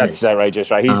 60%. That's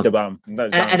outrageous, right? He's the bum.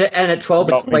 And at 12,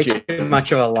 it's way too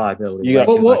much of a liability.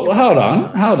 Hold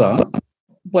on.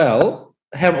 Well,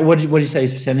 what did you say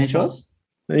his percentage was?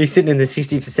 He's sitting in the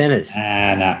 60%ers.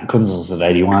 No, Kunzel's at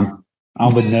 81.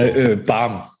 I'm with Nu'u,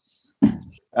 bum.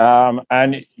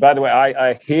 And by the way,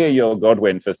 I hear your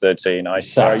Godwin for 13. I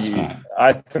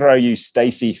throw you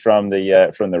Stacey from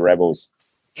the Rebels.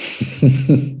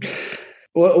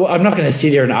 Well, I'm not going to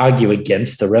sit here and argue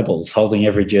against the Rebels holding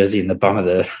every jersey in the bum of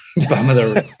the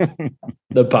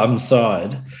bum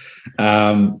side.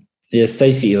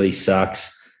 Stacey Ely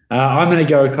sucks. I'm going to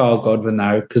go Kyle Godwin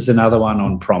though, because another one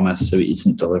on promise who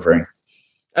isn't delivering.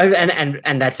 Oh,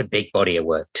 and that's a big body of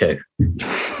work too.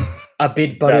 A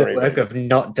big body of work of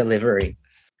not delivering.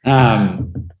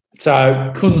 So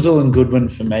Kunzel and Goodwin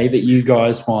for me, but you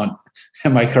guys want,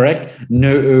 am I correct?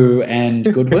 Nu'u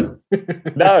and Goodwin?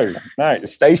 No,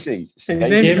 Stacey. His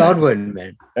name's Godwin,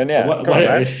 man. And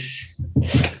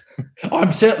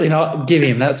I'm certainly not giving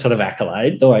him that sort of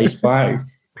accolade the way he's playing.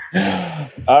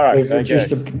 All right.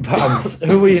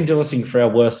 Who are we endorsing for our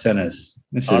worst centres?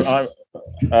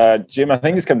 Jim, I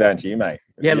think it's come down to you, mate.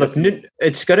 Yeah, look,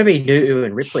 it's got to be Nu'u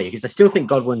and Ripley because I still think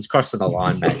Godwin's crossing the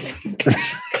line, mate.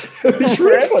 Who's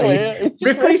Ripley?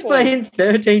 Ripley's playing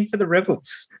 13 for the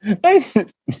Rebels.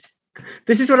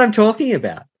 This is what I'm talking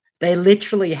about. They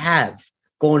literally have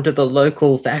gone to the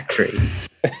local factory.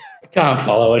 I can't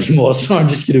follow anymore, so I'm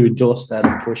just going to endorse that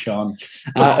and push on.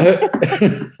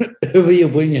 Who are your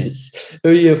wingers? Who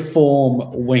are your form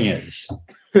wingers?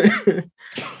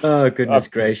 Oh, goodness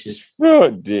gracious.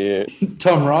 Oh, dear.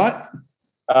 Tom Wright?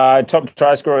 Top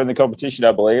try scorer in the competition,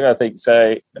 I believe. I think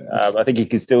so. I think he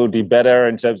can still do better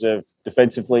in terms of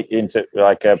defensively, into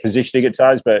positioning at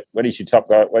times. But when he's your top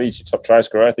try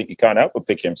scorer, I think you can't help but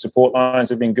pick him. Support lines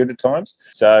have been good at times.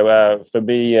 So for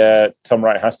me, Tom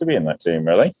Wright has to be in that team,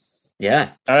 really.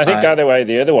 Yeah, and I think either way,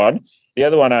 the other one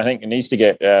I think needs to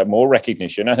get more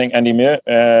recognition. I think Andy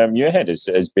Muirhead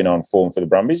has been on form for the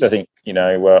Brumbies. I think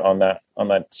on that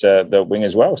the wing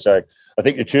as well. So I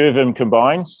think the two of them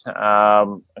combined. I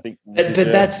think, but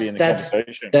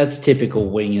that's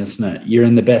typical wing, isn't it? You're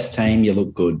in the best team, you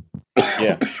look good.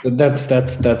 Yeah, that's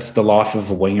the life of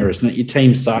a winger, isn't it? Your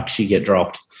team sucks, you get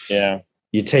dropped. Yeah.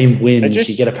 Your team wins,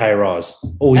 you get a pay rise.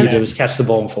 All you do is catch the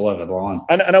ball and fall over the line.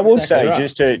 And I would say,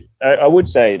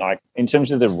 like in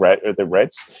terms of the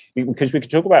Reds, because we could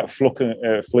talk about Fluke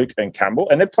and Campbell,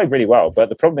 and they've played really well. But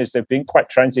the problem is they've been quite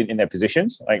transient in their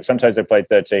positions. Like sometimes they played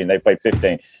 13, they played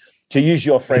 15. To use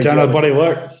your phrase, you don't have a body of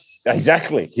work.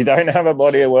 Exactly, you don't have a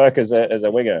body of work as a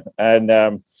winger.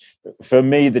 And for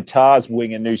me, the Tars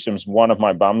winger Newsom's one of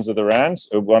my bums of the rounds,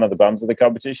 one of the bums of the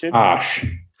competition.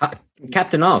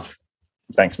 Captain of.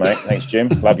 Thanks, mate. Thanks, Jim.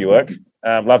 Love your work.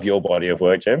 Love your body of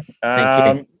work, Jim.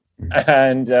 Thank you.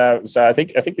 And so I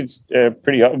think it's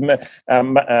pretty.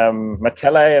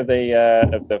 Matele of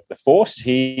the Force,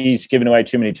 he's given away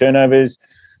too many turnovers,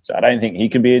 so I don't think he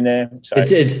can be in there. So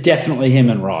it's definitely him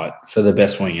and Wright for the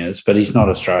best wingers, but he's not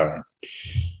Australian.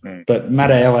 But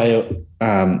Matele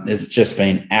has just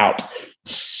been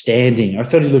outstanding. I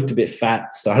thought he looked a bit fat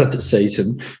at the start of the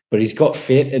season, but he's got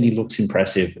fit and he looks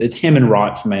impressive. It's him and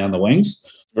Wright for me on the wings.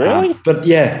 Really? But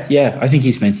yeah, I think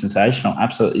he's been sensational,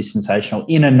 absolutely sensational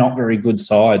in a not very good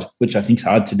side, which I think is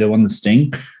hard to do on the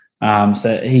Sting.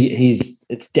 So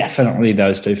it's definitely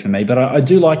those two for me. But I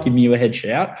do like your Muirhead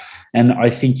shout, and I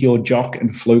think your Jock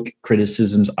and Fluke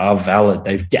criticisms are valid.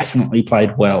 They've definitely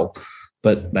played well,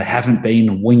 but they haven't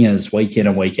been wingers week in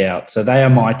and week out. So they are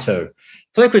my two.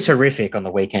 Flick was horrific on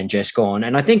the weekend just gone,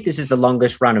 and I think this is the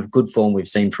longest run of good form we've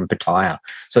seen from Pataya,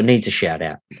 so it needs a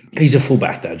shout-out. He's a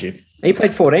fullback, though, Jim. He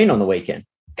played 14 on the weekend.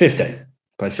 15.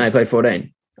 No, he played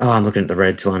 14. Oh, I'm looking at the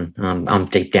Reds one. I'm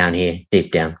deep down here,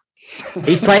 deep down.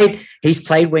 He's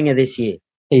played winger this year.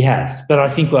 He has, but I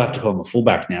think we'll have to call him a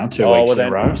fullback now, 2 weeks in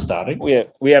a row starting.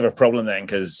 We have a problem then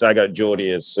because I got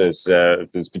Geordie as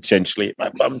potentially my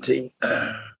bum team.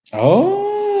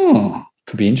 Oh,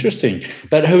 could be interesting.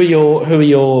 But who are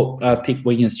your pick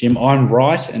wingers, Jim? I'm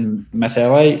Wright and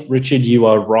Matele. Richard, you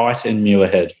are Wright and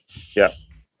Muirhead. Yeah,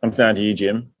 I'm down to you,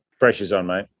 Jim. Pressure's on,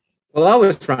 mate. Well, I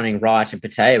was running Wright and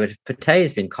Pataya, but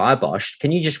Pataya's been kiboshed.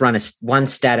 Can you just run one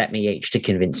stat at me each to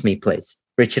convince me, please?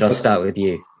 Richard, I'll start with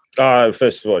you.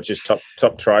 First of all, just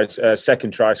top tries,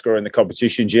 second try scorer in the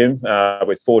competition, Jim,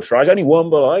 with 4 tries. Only one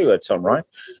below Tom Wright.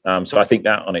 So I think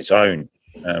that on its own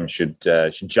should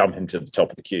jump into the top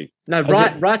of the queue. No,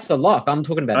 Wright's the lock. I'm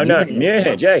talking about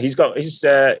Muirhead. Yeah,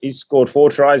 he's scored 4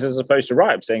 tries as opposed to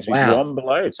Wright. I'm saying so he's one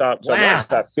below. So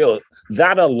that feel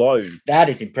that alone. That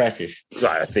is impressive.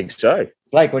 I think so.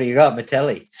 Blake, what do you got,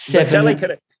 Matele?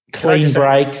 7 clean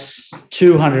breaks,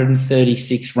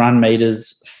 236 run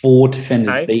meters, 4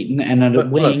 defenders beaten, and at a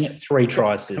wing, 3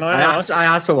 tries. I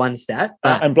asked for one stat.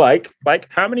 And Blake,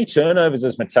 how many turnovers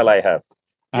does Matele have?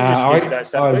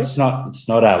 It's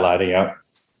not out loading up.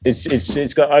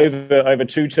 It's got over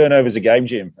 2 turnovers a game,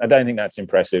 Jim. I don't think that's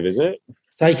impressive, is it?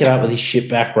 Take it up with his shit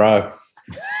back row.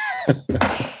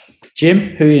 Jim,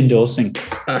 who are you endorsing?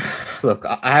 Look,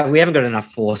 we haven't got enough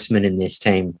forcemen in this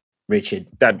team, Richard.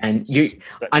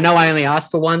 I know I only asked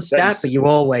for one stat, but you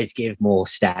always give more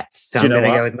stats. So I'm going to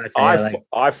go with Matele.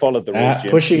 I followed the rules,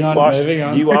 Jim. Moving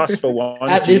on. You asked for one.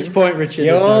 At this point, Richard,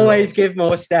 you always give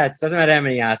more stats. Doesn't matter how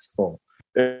many you ask for.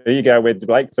 There you go with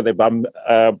Blake for the bum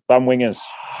wingers.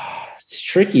 It's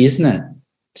tricky, isn't it?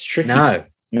 It's tricky.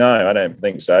 No, I don't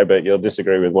think so. But you'll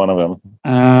disagree with one of them.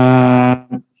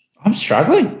 I'm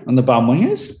struggling on the bum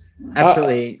wingers.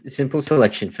 Absolutely simple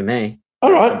selection for me.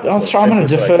 All right, I'm going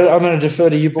to defer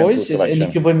to you boys, and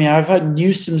you can win me over.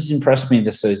 Newsom's impressed me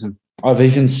this season. I've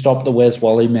even stopped the Where's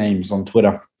Wally memes on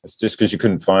Twitter. It's just because you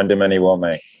couldn't find him anywhere,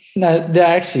 mate. No,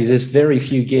 there's very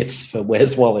few gifts for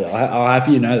Where's Wally. I'll have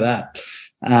you know that.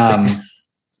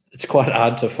 It's quite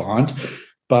hard to find.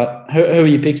 But who are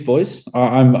your picks, boys?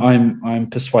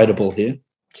 I'm persuadable here.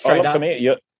 Straight up for me.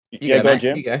 You go,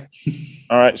 Jim. You go.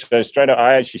 All right, so straight up,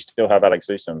 I actually still have Alex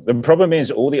Newsom. The problem is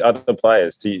all the other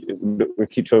players. We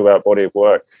keep talking about body of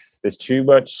work. There's too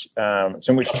much,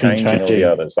 so much change in all the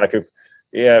others. Like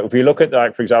if we look at,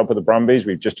 like, for example, the Brumbies,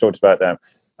 we've just talked about them.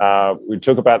 We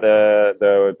talk about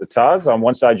the Tars. On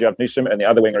one side you have Newsom, and the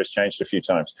other winger has changed a few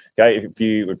times. Okay,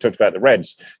 we've talked about the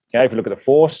Reds. Okay, if you look at the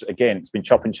Force, again, it's been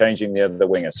chop and changing the other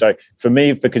winger. So for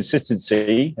me, for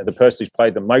consistency, the person who's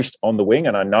played the most on the wing,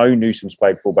 and I know Newsom's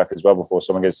played fullback as well before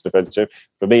someone gets defensive.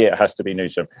 For me, it has to be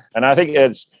Newsom, and I think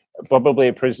it's probably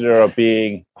a prisoner of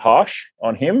being harsh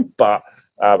on him, but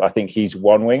I think he's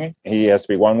one winger. He has to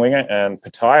be one winger, and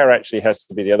Pataya actually has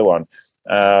to be the other one.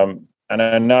 And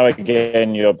I know,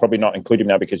 again, you're probably not including him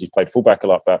now because he's played fullback a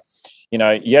lot. But,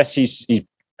 yes, he's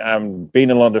been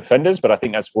a lot of defenders, but I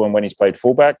think that's when he's played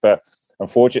fullback. But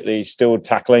unfortunately, he's still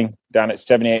tackling down at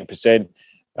 78%.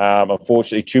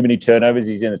 Unfortunately, too many turnovers.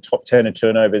 He's in the top 10 of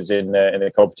turnovers in the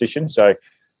competition. So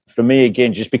for me,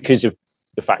 again, just because of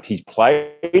the fact he's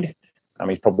played,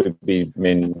 he's probably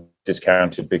been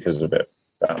discounted because of it.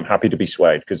 But I'm happy to be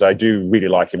swayed because I do really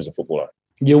like him as a footballer.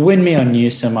 You'll win me on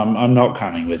Newsom. I'm not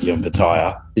coming with you on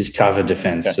Pataya. His cover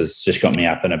defence has just got me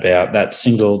up and about.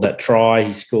 That try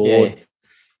he scored. Yeah.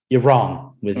 You're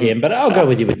wrong with him, but I'll go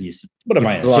with you with Newsom. What am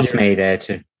I? Lost me there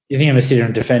too. You think I'm going to sit here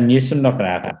and defend Newsom? Not going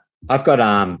to happen. I've got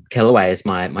Kellaway as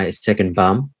my second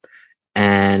bum,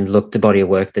 and look, the body of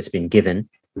work that's been given,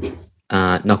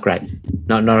 not great.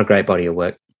 Not a great body of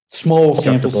work. Small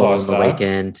sample size on the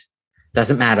weekend.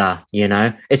 Doesn't matter,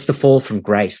 It's the fall from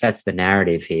grace. That's the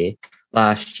narrative here.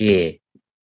 Last year,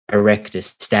 erect a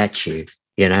statue,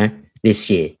 This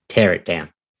year, tear it down.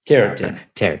 Tear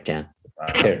it down.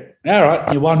 All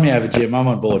right, you won me over, Jim. I'm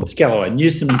on board. It's Kellaway,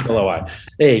 Newsom and Kellaway.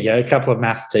 There you go. A couple of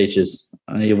math teachers,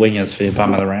 your wingers for your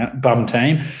bum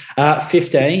team.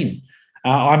 15.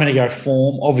 I'm going to go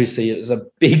form. Obviously, it was a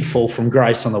big fall from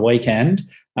grace on the weekend,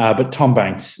 but Tom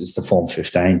Banks is the form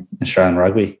 15 Australian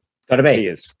rugby. Got to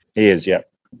be. He is, yeah,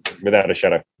 without a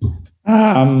shadow.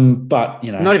 But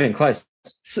not even close.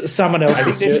 Someone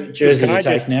else's jersey you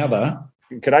take now,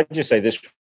 though. Could I just say this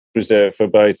was for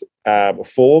both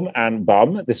form and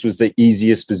bum? This was the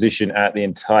easiest position at the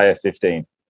entire 15.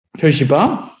 Who's your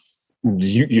bum?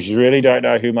 You really don't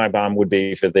know who my bum would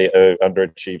be for the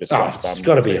underachiever. It's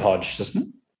got to be Hodge, doesn't it?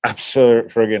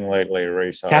 Absolutely,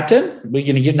 Reese. Captain? We're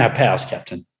going to get no Powell's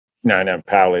captain. No,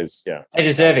 Powell is, yeah. They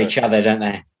deserve each other, don't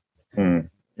they?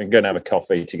 We're going to have a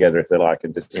coffee together if they like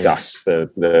and discuss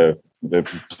the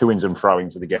to-ins and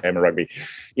throw-ins of the game of rugby.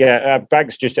 Yeah,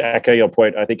 Bags, just to echo your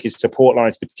point, I think his support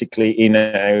lines, particularly in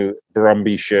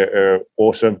Brumby shirt, are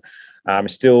awesome.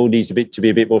 Still needs to be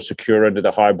a bit more secure under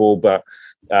the high ball, but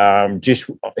just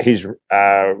his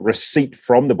receipt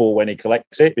from the ball when he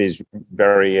collects it is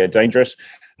very dangerous.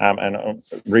 And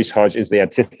Reece Hodge is the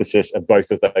antithesis of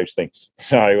both of those things.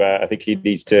 So I think he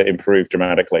needs to improve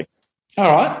dramatically.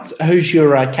 All right. So who's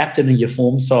your captain of your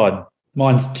form side?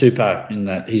 Mine's Tupou in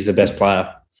that he's the best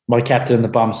player. My captain in the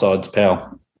bum side's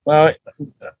Powell. Well,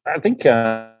 I think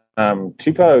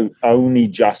Tupou only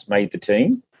just made the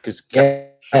team because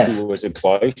it was a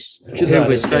close. Because it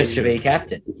was supposed to be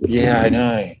captain. Yeah, I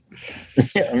know.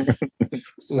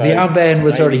 So the armband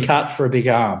was already cut for a big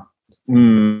arm.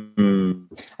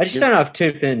 I just don't know if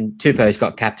Tupou's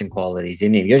got captain qualities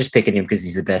in him. You're just picking him because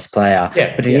he's the best player.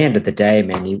 Yeah, but at the end of the day,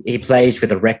 man, he plays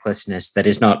with a recklessness that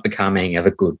is not becoming of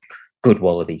a good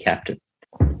Wallaby captain.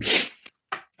 All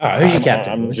right, who's your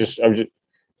captain? I'm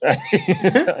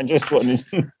just wanting.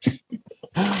 Do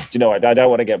you know what? I don't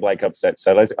want to get Blake upset,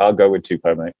 so I'll go with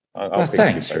Tupou, mate.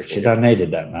 Thanks, Tupou, Richard. I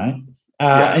needed that, mate.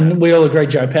 And we all agree,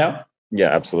 Joe Powell.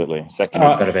 Yeah, absolutely. Second,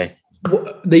 got to be.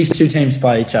 These two teams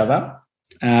play each other.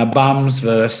 Bums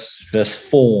versus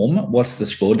form. What's the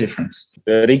score difference?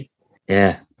 30.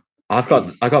 Yeah, I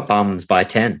got bums by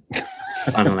 10.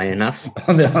 Funnily enough,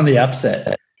 on the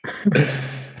upset.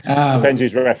 Depends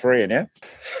who's refereeing, yeah.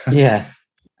 Yeah.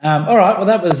 All right. Well,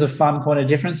 that was a fun point of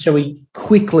difference. Shall we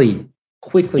quickly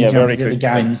jump into the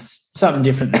games? Something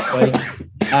different this week.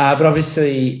 But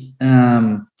obviously,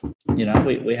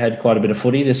 we had quite a bit of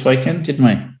footy this weekend, didn't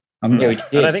we? Yeah, we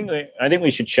did. And I think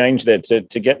we should change that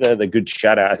to get the good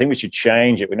shout out. I think we should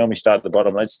change it. We normally start at the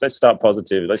bottom. Let's start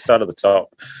positive. Let's start at the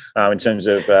top in terms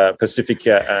of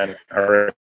Pacifica and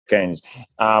Hurricanes.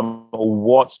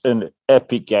 What an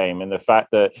epic game, and the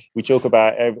fact that we talk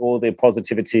about all the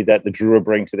positivity that the Drua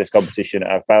bring to this competition.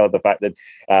 I felt the fact that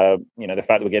the fact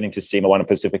that we're getting to see Moana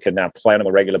Pacifica now playing on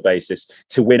a regular basis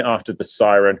to win after the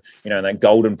siren, and that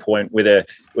golden point with a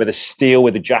steal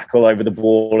with a jackal over the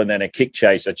ball and then a kick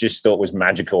chase, I just thought was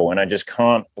magical, and I just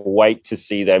can't wait to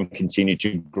see them continue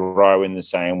to grow in the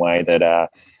same way that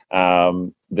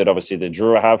obviously the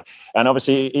Drua have, and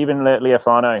obviously even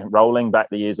Leofano rolling back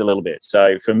the years a little bit.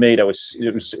 So for me, it was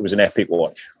an epic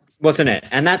watch, wasn't it?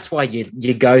 And that's why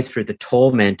you go through the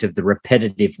torment of the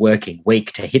repetitive working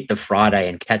week to hit the Friday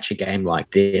and catch a game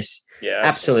like this. Yeah,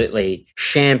 absolutely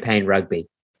champagne rugby.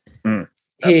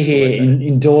 Here,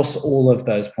 endorse all of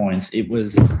those points. It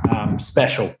was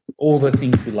special. All the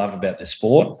things we love about the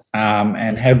sport,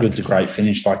 and how good's a great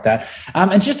finish like that.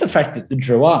 And just the fact that the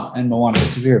Drua and Moana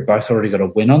Pacifica both already got a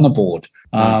win on the board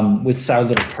with so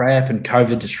little prep and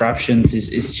COVID disruptions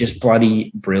is just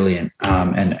bloody brilliant.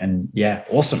 And yeah,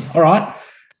 awesome. All right.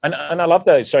 And I love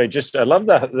that. Sorry, I love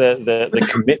the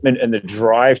commitment and the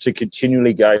drive to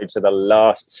continually go to the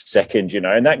last second,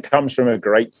 and that comes from a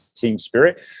great team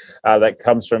spirit. That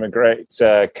comes from a great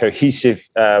cohesive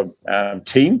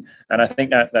team. And I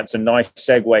think that's a nice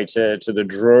segue to the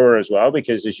Drua as well,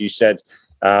 because as you said,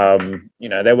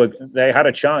 they had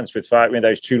a chance with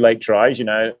those two late tries,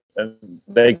 and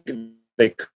they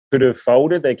could have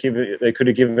folded. They could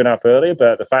have given up earlier,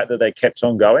 but the fact that they kept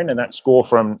on going and that score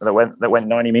that went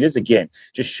 90 meters again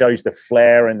just shows the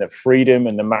flair and the freedom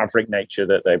and the maverick nature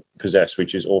that they possess,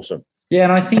 which is awesome. Yeah,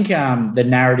 and I think the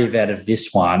narrative out of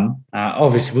this one,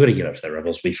 obviously we've got to get up to the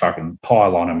Rebels. We fucking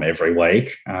pile on them every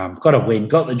week. Got to win,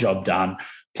 got the job done,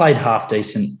 played half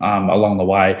decent along the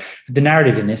way. But the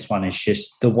narrative in this one is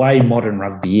just the way modern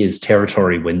rugby is,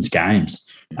 territory wins games.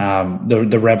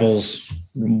 The Rebels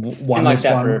won like this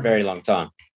that one for a very long time.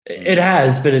 It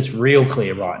has, but it's real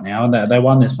clear right now. They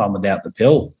won this one without the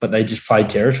pill, but they just played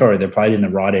territory. They played in the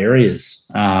right areas,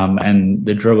 and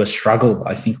the Drua struggled.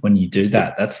 I think when you do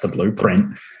that, that's the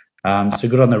blueprint. So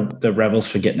good on the Rebels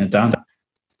for getting it done.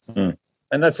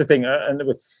 And that's the thing. And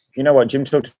you know what, Jim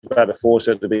talked about the force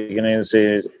at the beginning of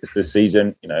the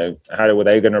season. How were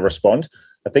they going to respond?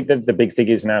 I think that the big thing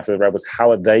is now for the Rebels,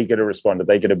 how are they going to respond? Are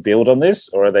they going to build on this,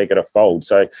 or are they going to fold?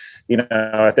 So,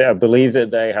 I believe that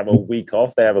they have a week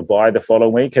off. They have a bye the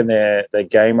following week, and their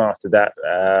game after that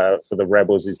for the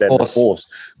Rebels is then the Force,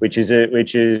 which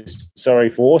is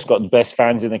Force got the best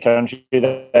fans in the country.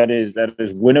 That is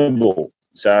winnable.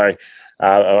 So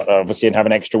obviously, and have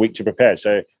an extra week to prepare.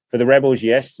 So for the Rebels,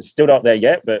 yes, it's still not there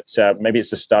yet, but maybe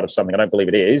it's the start of something. I don't believe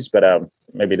it is, but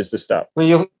maybe it is the start.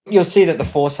 Well, you'll see that the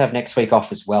Force have next week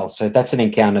off as well, so that's an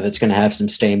encounter that's going to have some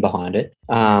steam behind it.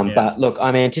 But look,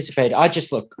 I'm anticipating. I'm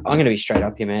going to be straight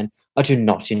up here, man. I do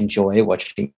not enjoy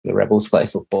watching the Rebels play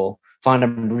football. Find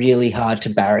them really hard to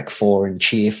barrack for and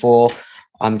cheer for.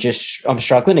 I'm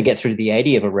struggling to get through the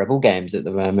 80 of a Rebel games at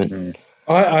the moment.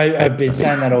 I've been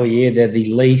saying that all year. They're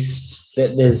the least.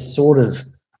 There's sort of,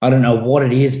 I don't know what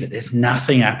it is, but there's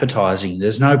nothing appetizing.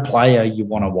 There's no player you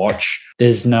want to watch.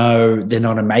 They're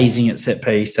not amazing at set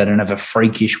piece. They don't have a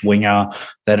freakish winger.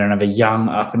 They don't have a young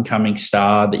up and coming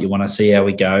star that you want to see how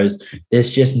he goes.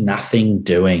 There's just nothing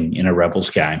doing in a Rebels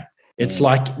game. It's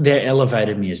like they're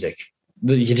elevator music.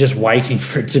 You're just waiting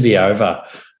for it to be over.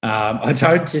 I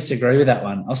don't disagree with that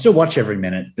one. I'll still watch every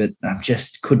minute, but I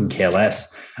just couldn't care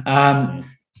less.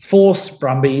 Force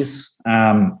Brumbies.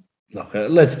 Look,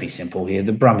 let's be simple here.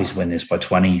 The Brumbies win this by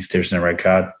 20 if there's no red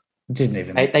card. Didn't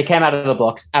even. They came out of the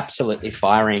blocks absolutely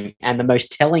firing. And the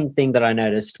most telling thing that I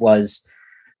noticed was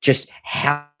just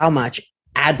how much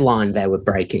ad line they were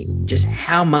breaking, just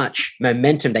how much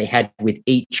momentum they had with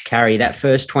each carry. That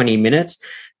first 20 minutes,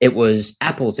 it was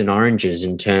apples and oranges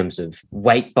in terms of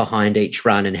weight behind each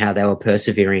run and how they were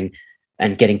persevering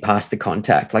and getting past the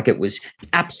contact. Like, it was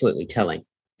absolutely telling.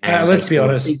 And let's be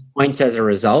honest. Points as a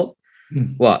result.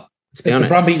 What? Let's be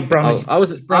honest. The Brumbies. I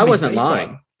wasn't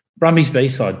lying. Brumbies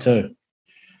B-side too.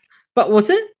 But was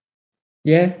it?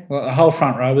 Yeah. Well, the whole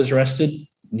front row was arrested.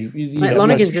 Mate,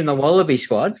 Lonergan's in the Wallaby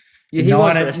squad. He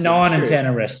nine and 10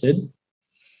 arrested.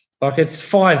 Like, it's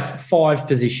five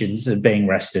positions of being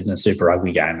rested in a Super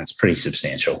Rugby game. It's pretty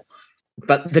substantial.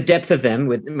 But the depth of them,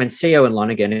 when CO and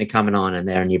Lonergan are coming on and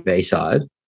they're on your B side,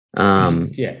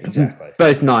 yeah, exactly.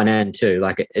 Both 9 and 2.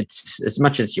 Like, it's as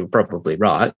much as you're probably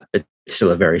right, it's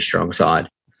still a very strong side.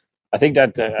 I think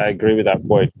that I agree with that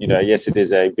point. Yes, it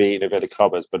is a B in inverted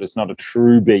commas, but it's not a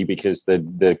true B because the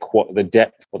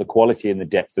depth or the quality and the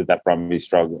depth of that Brumbies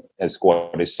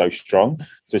squad is so strong.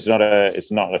 So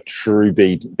it's not a true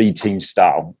B team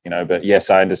style. But yes,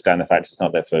 I understand the fact it's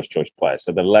not their first choice player.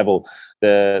 So the level,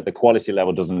 the quality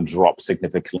level doesn't drop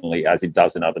significantly as it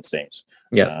does in other teams.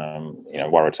 Yeah.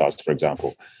 Waratahs, for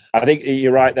example. I think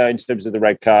you're right, though, in terms of the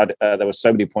red card. There were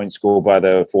so many points scored by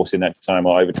the Force in that time,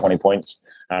 or over 20 points.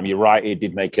 You're right, it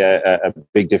did make a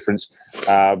big difference.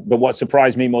 But what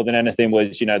surprised me more than anything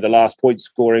was, the last point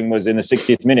scoring was in the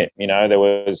 60th minute. There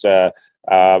was a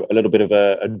little bit of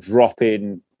a drop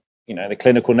in, the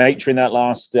clinical nature in that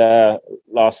last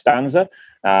stanza.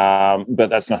 But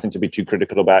that's nothing to be too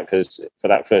critical about, because for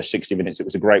that first 60 minutes, it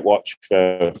was a great watch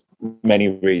for many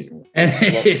reasons. And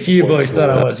if you boys thought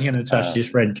I wasn't going to touch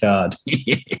this red card,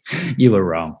 you were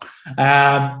wrong.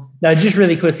 No, just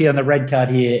really quickly on the red card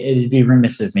here, it'd be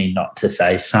remiss of me not to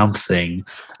say something.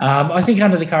 I think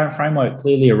under the current framework,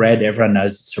 clearly a red, everyone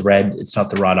knows it's a red. It's not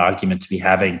the right argument to be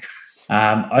having.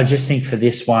 I just think for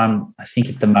this one, I think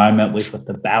at the moment we've got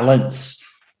the balance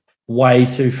way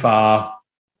too far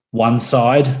one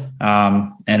side,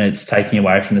 and it's taking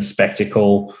away from the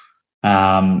spectacle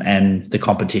and the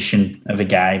competition of a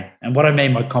game. And what I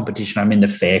mean by competition, I mean the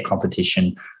fair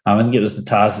competition. I think it was the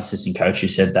TARS assistant coach who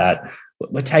said that.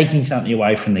 We're taking something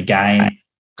away from the game.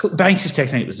 Banks'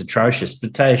 technique was atrocious,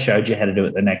 but Taya showed you how to do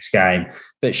it the next game.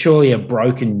 But surely a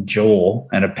broken jaw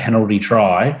and a penalty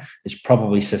try is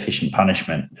probably sufficient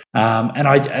punishment.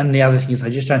 And the other thing is,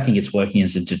 I just don't think it's working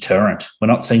as a deterrent. We're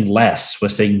not seeing less, we're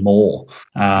seeing more.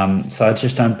 So I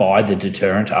just don't buy the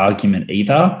deterrent argument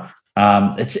either.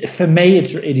 For me,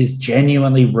 it is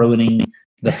genuinely ruining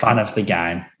the fun of the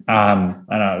game.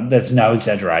 That's no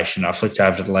exaggeration. I flicked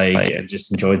over to the league and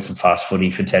just enjoyed some fast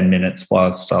footy for 10 minutes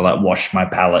whilst I washed my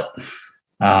palate.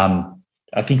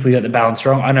 I think we got the balance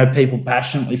wrong. I know people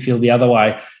passionately feel the other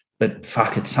way, but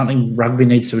fuck, it's something rugby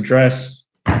needs to address.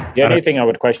 The only thing I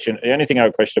would question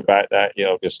about that,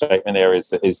 your statement there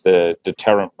is the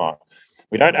deterrent part.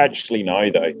 We don't actually know,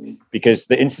 though, because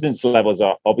the incidence levels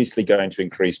are obviously going to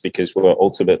increase because we're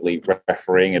ultimately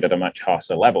refereeing it at a much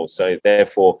harsher level. So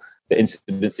therefore, the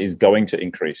incidence is going to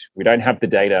increase. We don't have the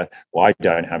data. Well, I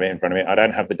don't have it in front of me. I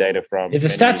don't have the data from... You're the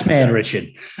stats man, Richard.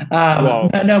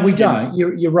 No, we don't.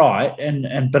 You're right.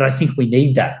 But I think we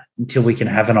need that until we can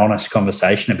have an honest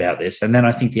conversation about this. And then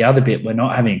I think the other bit we're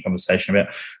not having a conversation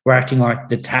about, we're acting like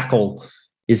the tackle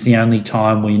is the only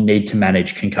time we need to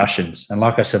manage concussions. And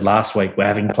like I said last week, we're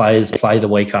having players play the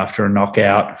week after a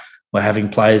knockout. We're having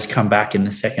players come back in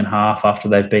the second half after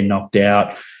they've been knocked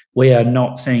out. We are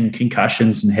not seeing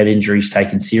concussions and head injuries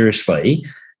taken seriously,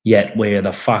 yet we're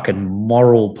the fucking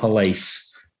moral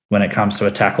police when it comes to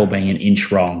a tackle being an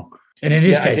inch wrong. And in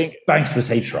this I case, think Banks was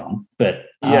heaps wrong. But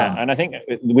and I think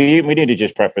we need to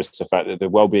just preface the fact that the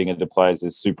well-being of the players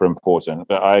is super important.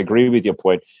 But I agree with your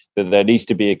point that there needs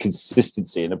to be a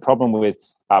consistency. And the problem with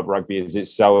rugby is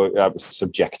it's so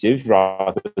subjective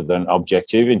rather than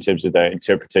objective in terms of the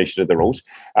interpretation of the rules.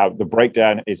 The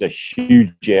breakdown is a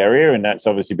huge area, and that's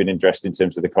obviously been addressed in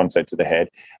terms of the concept of the head.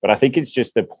 But I think it's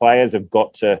just the players have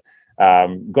got to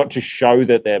show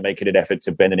that they're making an effort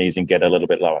to bend the knees and get a little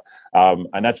bit lower,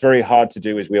 and that's very hard to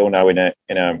do, as we all know, in a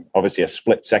obviously a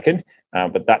split second.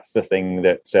 But that's the thing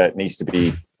that needs to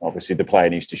be, obviously the player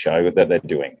needs to show that they're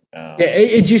doing.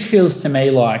 It just feels to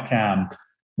me like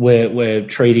we're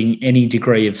treating any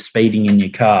degree of speeding in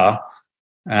your car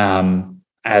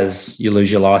as you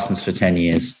lose your license for 10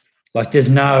 years. Like, there's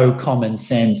no common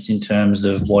sense in terms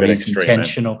of what is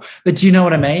intentional. Man. But do you know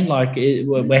what I mean? Like,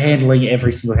 we're handling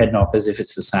every single head knock as if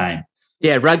it's the same.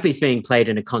 Yeah, rugby's being played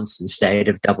in a constant state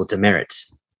of double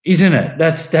demerits. Isn't it?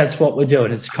 That's what we're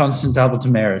doing. It's constant double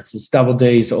demerits. It's double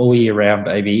Ds all year round,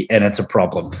 baby, and it's a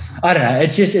problem. I don't know.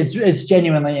 It's just it's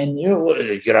genuinely, and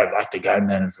you don't like the game,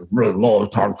 man. It's a really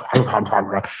long time.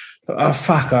 Oh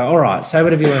fuck! All right, say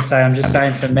whatever you want to say. I'm just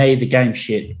saying, for me, the game's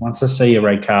shit. Once I see a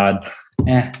red card,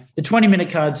 the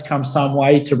 20-minute cards come some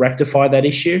way to rectify that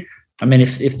issue. I mean,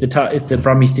 if the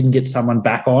Brumbies didn't get someone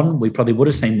back on, we probably would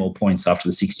have seen more points after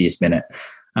the 60th minute.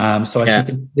 So I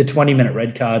think the 20-minute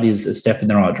red card is a step in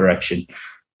the right direction.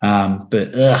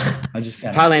 But I just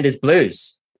found Highlanders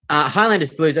Blues.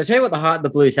 Highlanders Blues. I tell you what the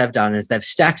Blues have done is they've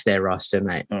stacked their roster,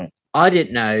 mate. I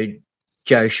didn't know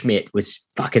Joe Schmidt was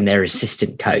fucking their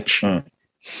assistant coach.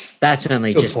 That's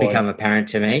only just become apparent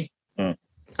to me.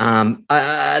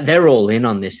 They're all in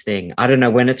on this thing. I don't know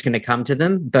when it's going to come to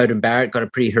them. Beauden Barrett got a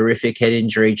pretty horrific head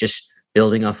injury, just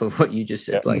building off of what you just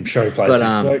said. I'm sure he plays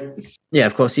this week. Yeah,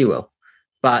 of course he will.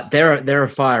 But they're a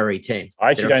fiery team.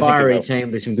 They're a fiery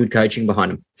team with some good coaching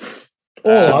behind them.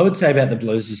 All I would say about the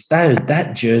Blues is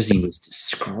that jersey was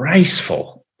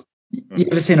disgraceful. You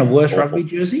ever seen a worse rugby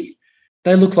jersey?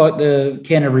 They look like the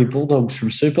Canterbury Bulldogs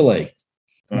from Super League.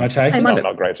 I take it?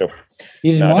 Not great at all.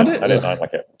 You didn't mind it? I didn't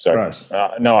like it. Sorry.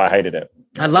 No, I hated it.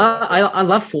 I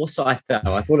love Forsyth though.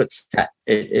 I thought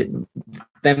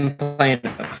them playing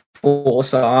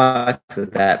Forsyth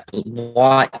with that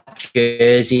white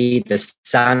jersey, the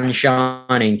sun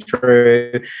shining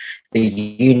through, the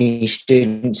uni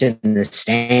students in the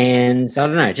stands. I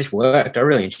don't know, it just worked. I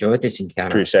really enjoyed this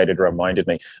encounter. Crusader reminded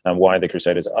me why the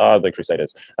Crusaders are the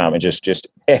Crusaders. And just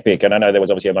epic. And I know there was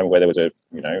obviously a moment where there was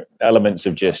elements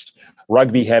of just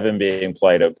rugby heaven being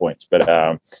played at points, but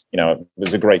it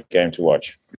was a great game to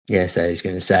watch. Yeah, so he's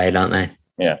going to say it, aren't they?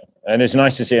 Yeah. And it's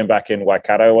nice to see him back in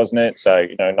Waikato, wasn't it? So,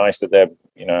 nice that they're,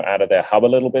 out of their hub a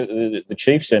little bit, the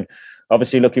Chiefs. And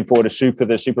obviously looking forward to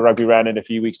the Super Rugby round in a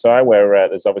few weeks' time, where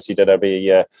there's obviously going to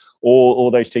be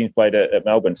all those teams played at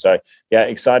Melbourne. So, yeah,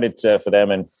 excited for them.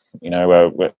 And,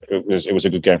 it was a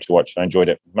good game to watch. I enjoyed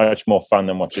it. Much more fun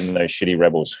than watching those shitty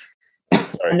Rebels.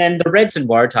 And then the Reds and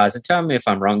Waratahs, and tell me if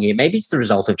I'm wrong here, maybe it's the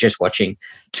result of just watching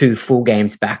 2 full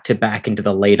games back-to-back into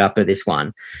the lead-up of this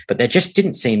one, but there just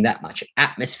didn't seem that much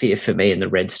atmosphere for me in the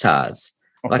Reds Stars.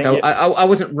 I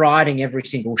wasn't riding every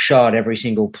single shot, every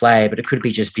single play, but it could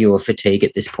be just viewer fatigue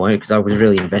at this point because I was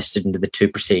really invested into the 2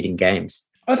 preceding games.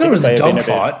 I thought it was a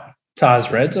dogfight,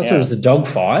 Tars Reds. I thought it was a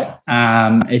dogfight.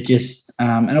 It just,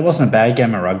 and it wasn't a bad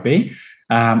game of rugby.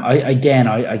 I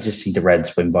just think the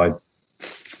Reds win by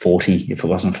 40 if it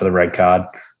wasn't for the red card.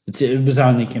 It was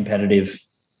only competitive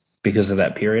because of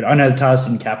that period. I know the Tars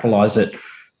didn't capitalise it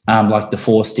like the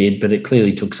Force did, but it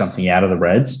clearly took something out of the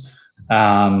Reds.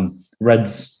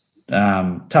 Tars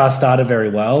started very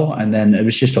well, and then it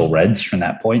was just all Reds from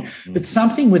that point. But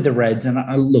something with the Reds, and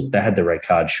look, they had the red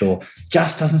card, sure,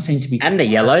 just doesn't seem to be. And the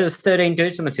yellow, it was 13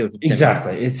 dudes on the field.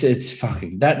 Exactly, it's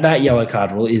fucking that yellow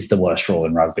card rule is the worst rule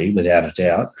in rugby, without a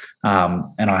doubt.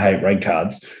 And I hate red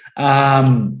cards.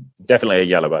 Definitely a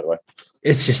yellow, by the way.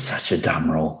 It's just such a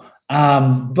dumb rule.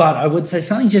 But I would say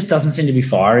something just doesn't seem to be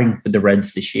firing with the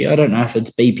Reds this year. I don't know if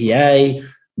it's BPA,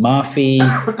 Murphy,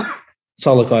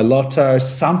 Solokai Lotto.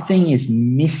 Something is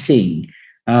missing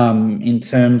in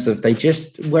terms of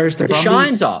whereas the Brumbies,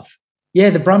 shine's off. Yeah,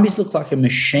 the Brumbies look like a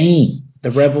machine.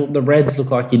 The Reds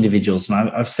look like individuals. And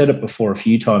I've said it before a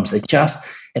few times. It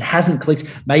hasn't clicked.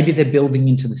 Maybe they're building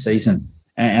into the season.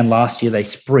 And last year they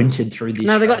sprinted through this.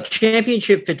 No, they got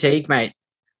championship fatigue, mate.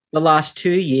 The last 2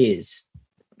 years,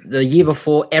 the year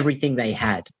before, everything they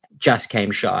had just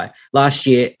came shy. Last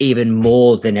year, even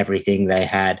more than everything they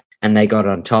had, and they got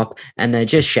on top, and they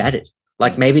just shattered.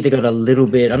 Like maybe they got a little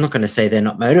bit, I'm not going to say they're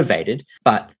not motivated,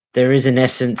 but there is an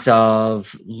essence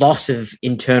of loss of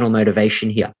internal motivation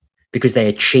here because they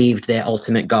achieved their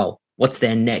ultimate goal. What's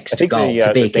their I next think goal?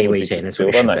 To be a thing would Kiwi team. to That's what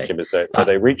it build on should that, be. Jibber. So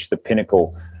they reach the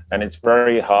pinnacle, and it's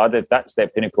very hard if that's their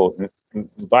pinnacle.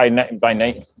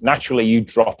 Naturally, you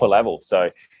drop a level.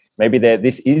 So maybe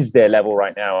this is their level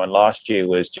right now, and last year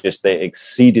was just they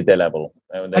exceeded their level.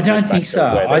 I don't think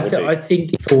so. I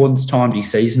think Thorn's timed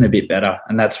his season a bit better,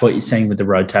 and that's what you're seeing with the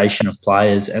rotation of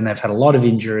players. And they've had a lot of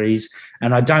injuries,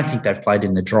 and I don't think they've played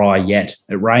in the dry yet.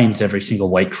 It rains every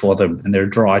single week for them, and they're a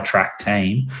dry track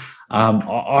team.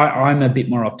 I'm a bit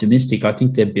more optimistic. I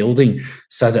think they're building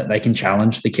so that they can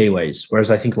challenge the Kiwis. Whereas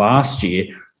I think last year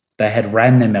they had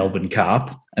ran the Melbourne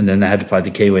Cup and then they had to play the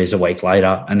Kiwis a week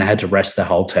later and they had to rest the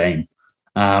whole team.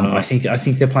 I think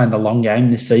they're playing the long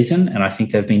game this season, and I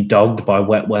think they've been dogged by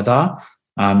wet weather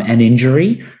and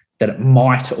injury, that it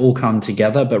might all come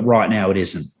together. But right now it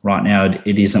isn't. Right now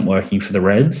it isn't working for the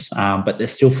Reds, but they're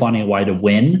still finding a way to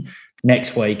win.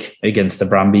 Next week against the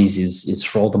Brumbies is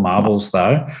for all the marbles,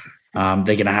 though. They're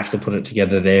going to have to put it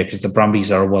together there because the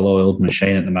Brumbies are a well-oiled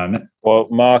machine at the moment. Well,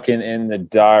 mark in the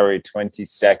diary,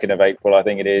 22nd of April, I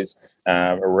think it is,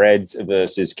 Reds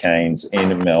versus Canes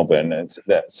in Melbourne.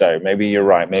 So maybe you're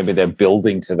right. Maybe they're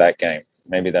building to that game.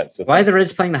 Maybe that's the Why are the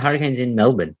Reds playing the Hurricanes in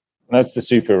Melbourne? That's the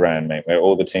Super Round, mate, where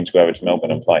all the teams go over to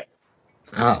Melbourne and play.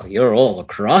 Oh, you're all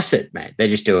across it, mate. They're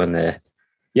just doing the...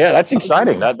 Yeah, that's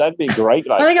exciting. That'd be great.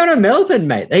 Why are they going to Melbourne,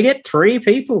 mate? They get 3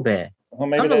 people there. Well,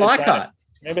 maybe Come to Leichhardt.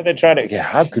 Maybe they're trying to. Yeah,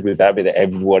 how good would that be that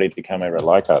everybody to come over at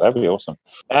Leichhardt? That'd be awesome.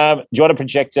 Do you want to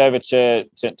project over to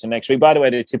next week? By the way,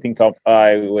 the tipping comp,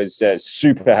 I was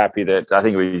super happy that I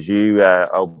think it was you,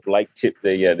 old Blake, tipped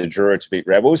the Drua to beat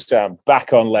Rebels. So I'm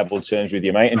back on level terms with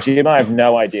you, mate. And Jim, I have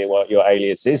no idea what your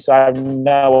alias is. So I have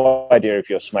no idea if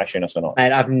you're smashing us or not.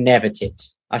 Mate, I've never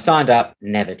tipped. I signed up,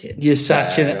 never tipped. You're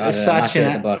such an asset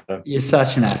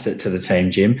to the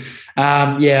team, Jim.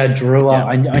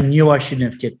 Drua. Yeah. I knew I shouldn't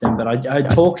have tipped them, but I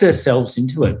talked ourselves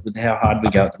into it with how hard we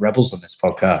go at the Rebels on this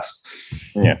podcast.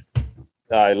 Yeah.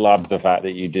 I love the fact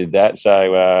that you did that.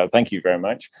 So thank you very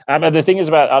much. And the thing is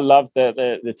I love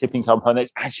the tipping component.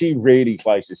 It's actually really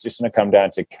close. It's just going to come down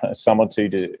to some or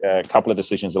two, a couple of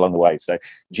decisions along the way. So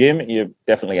Jim, you're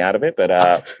definitely out of it.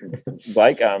 But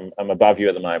Blake, I'm above you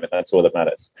at the moment. That's all that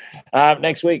matters.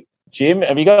 Next week, Jim,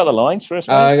 have you got the lines for us?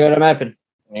 I got them open.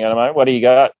 You got them open? What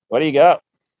do you got?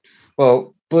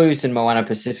 Well, Blues and Moana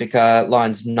Pacifica,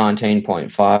 lines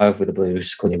 19.5 with the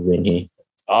Blues clear win here.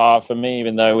 For me,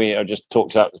 even though we just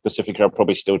talked about the Pacific, I'll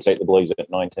probably still take the Blues at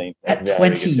 19. At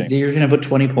 20, you're going to put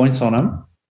 20 points on them?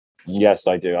 Yes,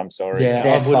 I do. I'm sorry. Yeah,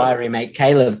 they're fiery, mate.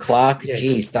 Caleb Clark. Yeah.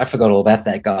 Jeez, I forgot all about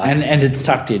that guy. And it's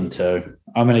tucked in too.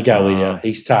 I'm going to go with you.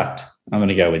 He's tucked. I'm going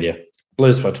to go with you.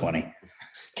 Blues by 20.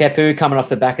 Kepu coming off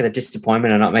the back of the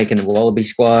disappointment and not making the Wallaby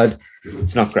squad.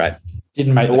 It's not great.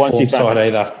 Didn't make the form side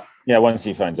either. Yeah, once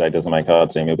he finds out it doesn't make our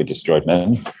team, he'll be destroyed,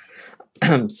 man.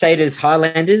 Saders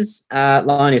Highlanders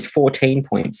line is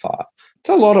 14.5. It's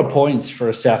a lot of points for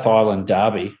a South Island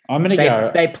derby. I'm going to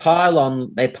go. They pile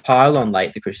on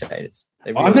late, the Crusaders.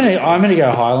 I'm going to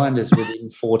go Highlanders within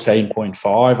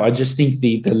 14.5. I just think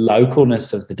the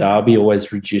localness of the derby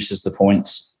always reduces the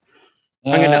points.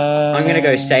 I'm gonna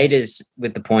go Saders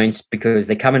with the points because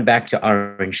they're coming back to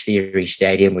Orange Theory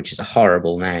Stadium, which is a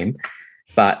horrible name,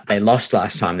 but they lost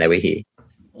last time they were here.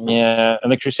 Yeah,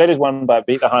 and the Crusaders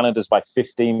beat the Highlanders by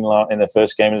 15 in the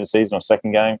first game of the season or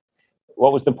second game.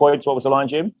 What was the points? What was the line,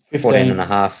 Jim?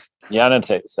 14.5. Yeah, I'm going to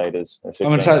take the Saders. I'm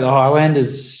going to take the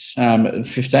Highlanders at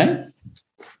 15.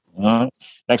 All right.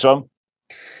 Next one.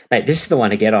 Mate, this is the one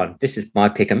to get on. This is my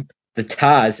pick'em. The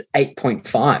Tars,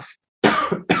 8.5.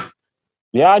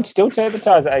 Yeah, I'd still take the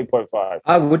Tars at 8.5.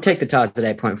 I would take the Tars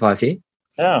at 8.5 here.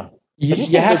 Yeah.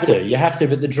 You have to,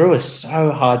 but the Drew is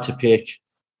so hard to pick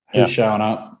who's showing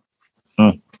up.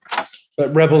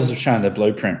 But Rebels have shown their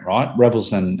blueprint, right?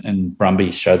 Rebels and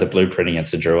Brumbies show the blueprint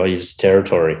against the Drew. Use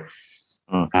territory.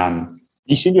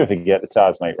 You should never forget the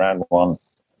Tars, mate. Round 1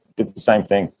 did the same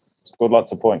thing. Scored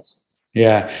lots of points.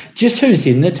 Yeah. Just who's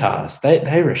in the Tars?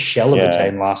 They were a shell of a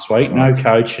team last week. No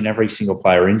coach and every single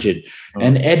player injured.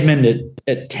 And Edmund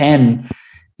at 10,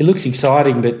 it looks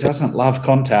exciting but doesn't love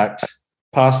contact.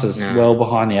 Passes well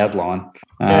behind the ad line.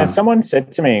 Someone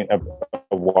said to me, a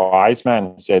wise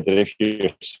man said that if you're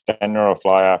a spinner or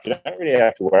fly off, you don't really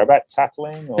have to worry about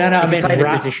tackling. Or, I mean play the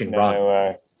position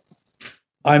right.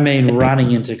 I mean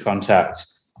running into contact.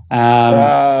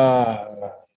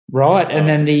 Right, and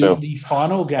then the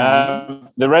final game.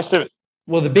 The rest of it.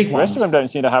 Well, the big ones. The rest of them don't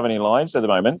seem to have any lines at the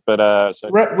moment. But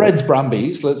Reds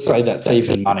Brumbies, let's say that's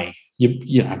even money.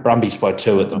 You know, Brumbies by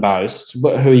 2 at the most.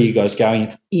 But who are you guys going?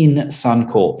 It's in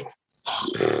Suncorp.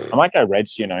 I might go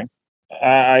Reds. You know,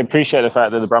 I appreciate the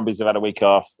fact that the Brumbies have had a week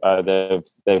off.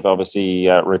 They've obviously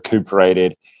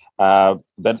recuperated.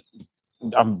 But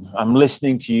I'm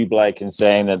listening to you, Blake, and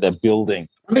saying that they're building.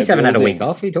 Brumbies haven't had a week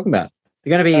off. What are you talking about?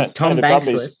 They're going to be Tom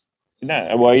Banksless.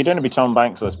 No, well, you don't want to be Tom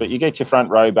Banksless, but you get your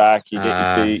front row back, you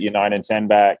get your 9 and 10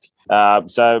 back.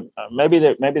 So maybe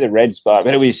the Reds, but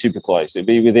it'll be super close. It'll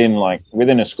be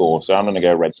within a score. So I'm going to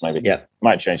go Reds. Maybe. Yeah,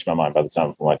 might change my mind by the time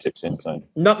I put my tips in. So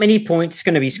not many points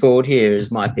going to be scored here is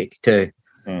my pick too.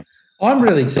 I'm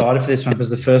really excited for this one because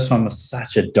the first one was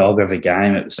such a dog of a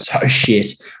game. It was so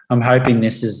shit. I'm hoping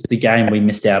this is the game we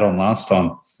missed out on last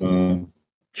time.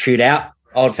 Shootout,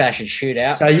 old-fashioned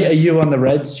shootout. So are you on the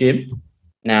Reds, Jim?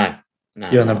 No.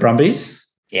 You're on the Brumbies?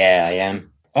 Yeah, I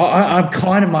am. I'm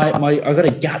kind of I've got a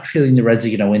gut feeling the Reds are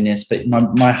going to win this, but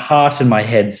my heart and my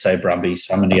head say Brumbies,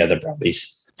 so I'm going to go the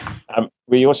Brumbies.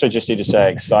 We also just need to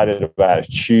say excited about a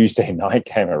Tuesday night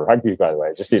game of rugby, by the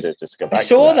way. Just need to go back. I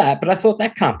saw that, but I thought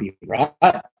that can't be right.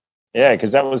 Yeah,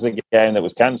 because that was the game that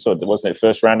was cancelled. Wasn't it?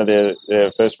 First round of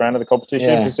the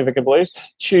competition, Pacifica Blues.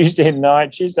 Tuesday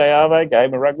Arvo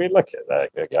game of rugby. Look at that,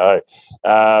 there you go.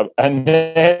 And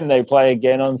then they play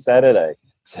again on Saturday.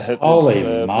 Holy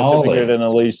moly! Pacifica going to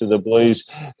lose to the Blues.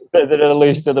 They're going to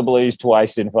lose to the Blues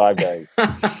twice in 5 days.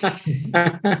 Welcome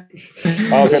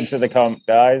to the comp,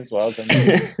 guys. Welcome.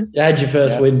 You had your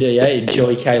first win, do you?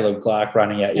 Enjoy Caleb Clark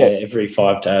running at you every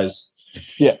 5 days.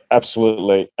 Yeah,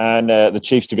 absolutely. And the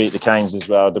Chiefs to beat the Canes as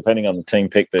well, depending on the team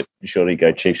pick, but surely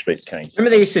go Chiefs beat the Canes. Remember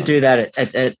they used to do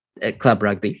that at club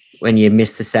rugby when you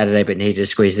missed the Saturday but needed to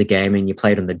squeeze the game and you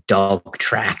played on the dog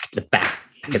track, the back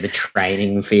of the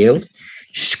training field.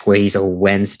 Squeeze a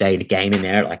Wednesday game in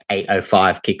there at like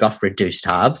 8:05 kickoff, reduced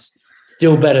halves.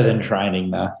 Still better than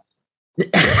training, though.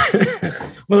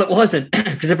 Well, it wasn't,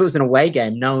 because if it was an away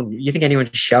game, you think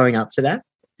anyone's showing up to that?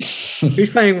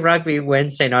 Who's playing rugby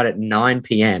Wednesday night at 9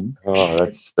 p.m.? Oh,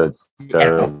 that's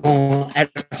terrible.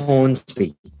 At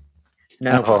Hornsby.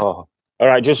 No. Oh. All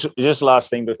right, just last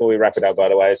thing before we wrap it up, by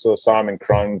the way, I saw Simon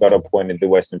Cron got appointed the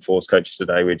Western Force coach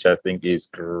today, which I think is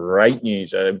great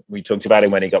news. We talked about him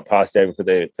when he got passed over for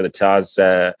the Tars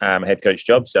head coach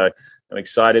job. So I'm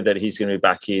excited that he's going to be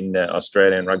back in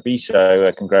Australian rugby.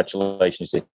 So congratulations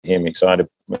to him. Excited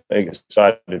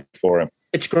for him.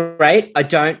 It's great. I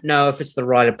don't know if it's the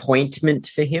right appointment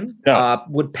for him. No.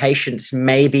 Would patience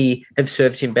maybe have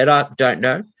served him better? Don't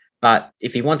know. But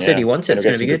if he wants it, he wants it. It's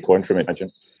going to be good. Point from it,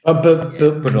 imagine. But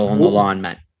put it all on the line,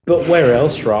 mate. But where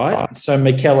else, right? So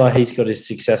McKellar, he's got his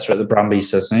successor at the Brumbies,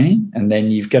 doesn't he? And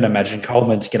then you've got to imagine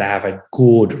Coleman's going to have a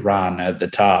good run at the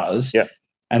Tars. Yeah.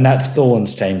 And that's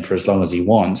Thorne's team for as long as he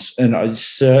wants. And I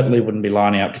certainly wouldn't be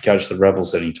lining up to coach the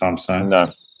Rebels anytime soon.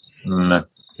 No.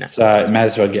 So may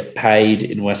as well get paid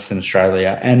in Western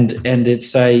Australia. And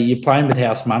it's you're playing with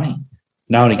house money.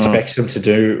 No one expects them to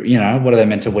do, what are they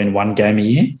meant to win, 1 game a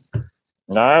year?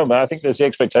 No, but I think there's the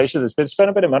expectation. There's been spent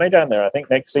a bit of money down there. I think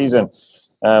next season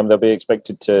they'll be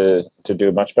expected to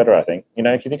do much better, I think.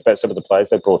 If you think about some of the players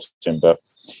they brought in. But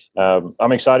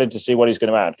I'm excited to see what he's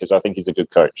going to add because I think he's a good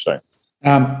coach. So,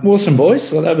 awesome,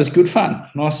 boys. Well, that was good fun.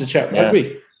 Nice to chat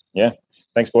rugby. Yeah.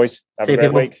 Thanks, boys. Have a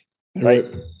great week. Bye.